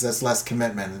fine because that's less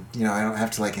commitment. I don't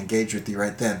have to like engage with you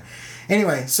right then.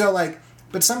 Anyway, so like,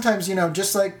 but sometimes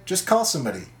just call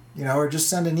somebody, or just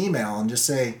send an email and just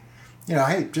say,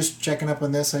 hey, just checking up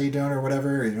on this, how you doing, or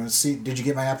whatever. See, did you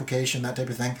get my application, that type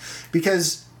of thing.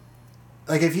 Because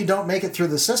like if you don't make it through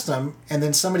the system, and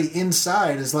then somebody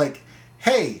inside is like,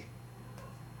 hey,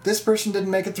 this person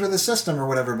didn't make it through the system or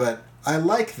whatever, but I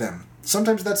like them.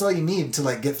 Sometimes that's all you need to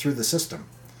like get through the system.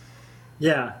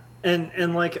 Yeah,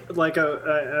 and like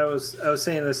I was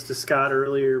saying this to Scott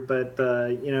earlier, but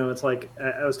it's like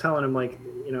I was telling him, like,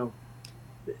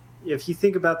 if you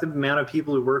think about the amount of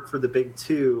people who work for the big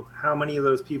two, how many of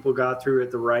those people got through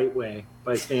it the right way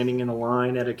by standing in a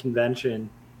line at a convention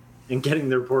and getting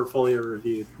their portfolio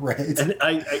reviewed? Right. And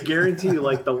I guarantee you,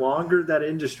 like, the longer that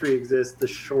industry exists, the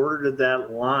shorter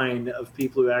that line of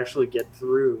people who actually get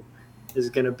through is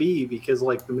going to be, because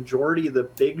like the majority of the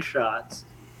big shots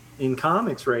in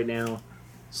comics right now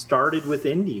started with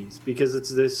indies because it's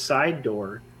this side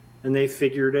door and they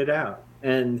figured it out.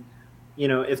 And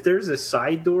if there's a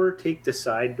side door, take the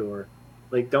side door.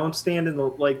 Like, don't stand in the,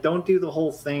 like, don't do the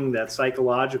whole thing, that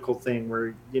psychological thing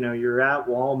where you're at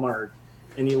Walmart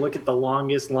and you look at the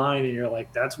longest line and you're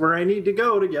like, that's where I need to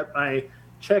go to get my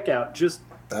checkout. Just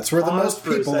that's where the most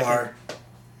people are.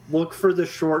 Look for the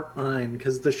short line,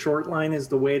 because the short line is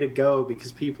the way to go,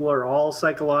 because people are all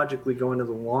psychologically going to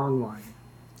the long line.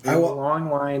 And the long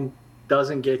line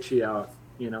doesn't get you out,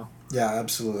 Yeah,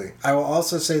 absolutely. I will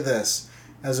also say this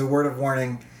as a word of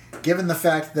warning, given the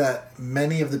fact that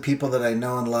many of the people that I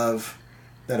know and love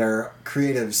that are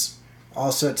creatives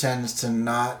also tends to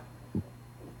not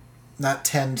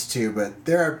tend to, but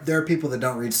there are people that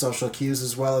don't read social cues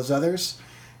as well as others.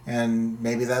 And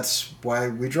maybe that's why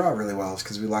we draw really well, is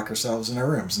because we lock ourselves in our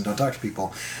rooms and don't talk to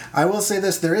people. I will say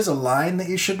this, there is a line that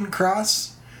you shouldn't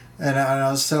cross. And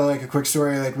I'll just tell like a quick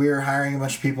story. Like, we were hiring a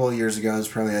bunch of people years ago. It was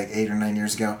probably like 8 or 9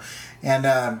 years ago.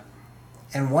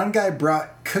 And one guy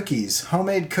brought cookies,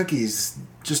 homemade cookies,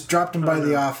 just dropped them by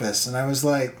the office. And I was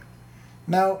like,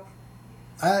 Now,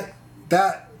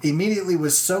 that immediately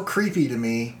was so creepy to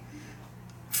me.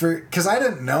 Because I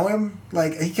didn't know him,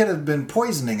 like he could have been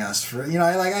poisoning us for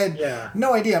I had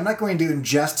no idea. I'm not going to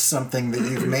ingest something that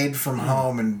you've made from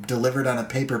home and delivered on a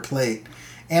paper plate.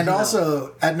 And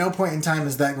also, at no point in time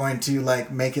is that going to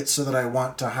like make it so that I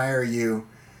want to hire you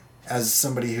as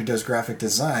somebody who does graphic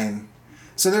design.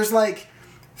 So there's like,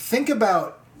 think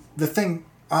about the thing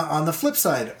on the flip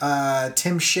side.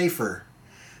 Tim Schafer,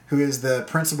 who is the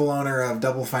principal owner of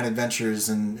Double Fine Adventures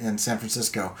in San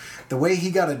Francisco. The way he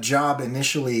got a job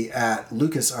initially at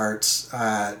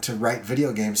LucasArts to write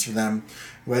video games for them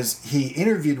was he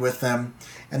interviewed with them,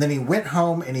 and then he went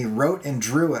home and he wrote and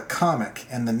drew a comic.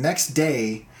 And the next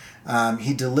day,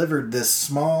 he delivered this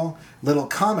small little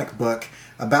comic book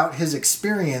about his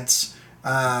experience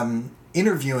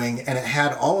interviewing, and it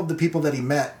had all of the people that he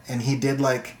met, and he did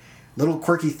like little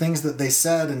quirky things that they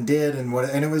said and did, and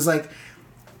it was like,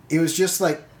 it was just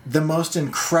like the most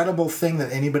incredible thing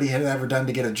that anybody had ever done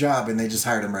to get a job, and they just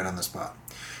hired him right on the spot.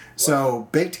 Wow. So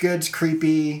baked goods,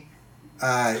 creepy,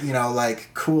 like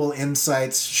cool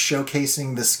insights,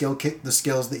 showcasing the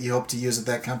skills that you hope to use at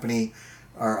that company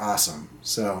are awesome.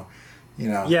 So,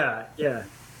 Yeah,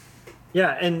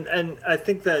 and I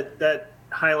think that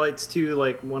highlights too,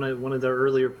 like one of the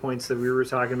earlier points that we were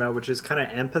talking about, which is kind of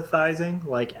empathizing.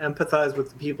 Like empathize with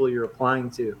the people you're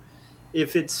applying to.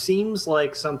 If it seems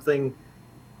like something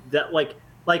that like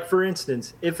for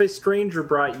instance, if a stranger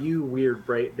brought you weird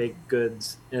baked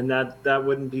goods and that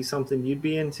wouldn't be something you'd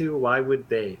be into, why would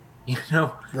they?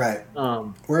 Right.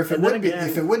 Or if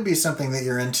it would be something that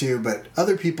you're into, but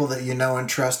other people that you know and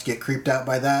trust get creeped out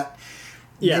by that,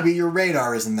 maybe your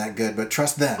radar isn't that good, but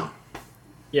trust them.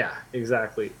 Yeah,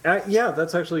 exactly.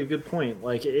 That's actually a good point.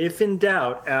 Like, if in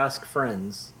doubt, ask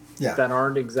friends that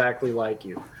aren't exactly like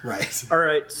you. Right. All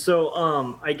right. So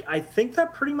I think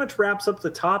that pretty much wraps up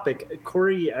the topic.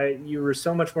 Corey, you were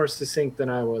so much more succinct than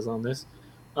I was on this.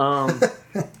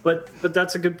 But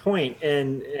that's a good point,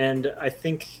 and I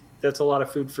think that's a lot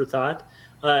of food for thought.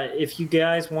 If you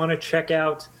guys want to check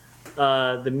out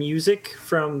the music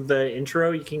from the intro,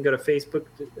 you can go to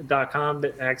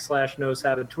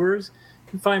facebook.com/NoSaboteurs. You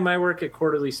can find my work at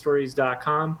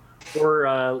quarterlystories.com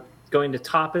or going to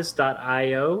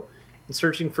topis.io and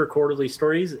searching for Quarterly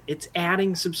Stories. It's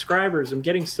adding subscribers. I'm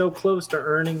getting so close to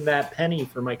earning that penny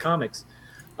for my comics.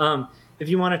 If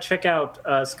you want to check out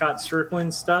Scott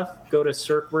Cirklin's stuff, go to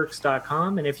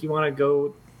circworks.com. And if you want to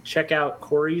go check out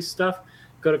Corey's stuff,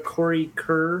 go to Corey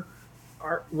Kerr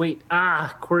Art.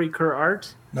 Corey Kerr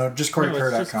Art? No, just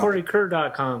CoreyKerr.com. It's just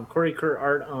CoreyKerr.com. Corey Kerr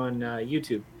Art on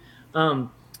YouTube.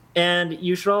 And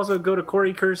you should also go to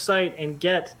Corey Kerr's site and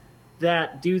get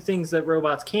that Do Things That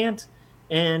Robots Can't.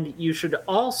 And you should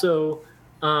also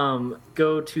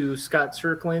go to Scott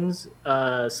Cirklin's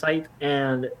site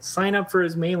and sign up for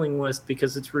his mailing list,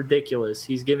 because it's ridiculous.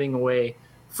 He's giving away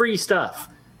free stuff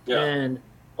and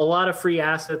a lot of free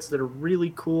assets that are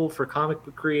really cool for comic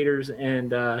book creators.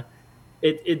 And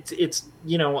it's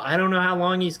I don't know how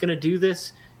long he's going to do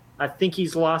this. I think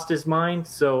he's lost his mind.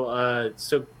 So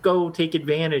go take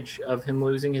advantage of him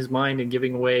losing his mind and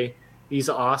giving away these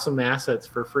awesome assets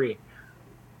for free,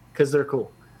 because they're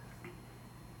cool.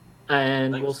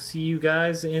 And We'll see you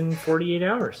guys in 48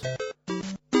 hours.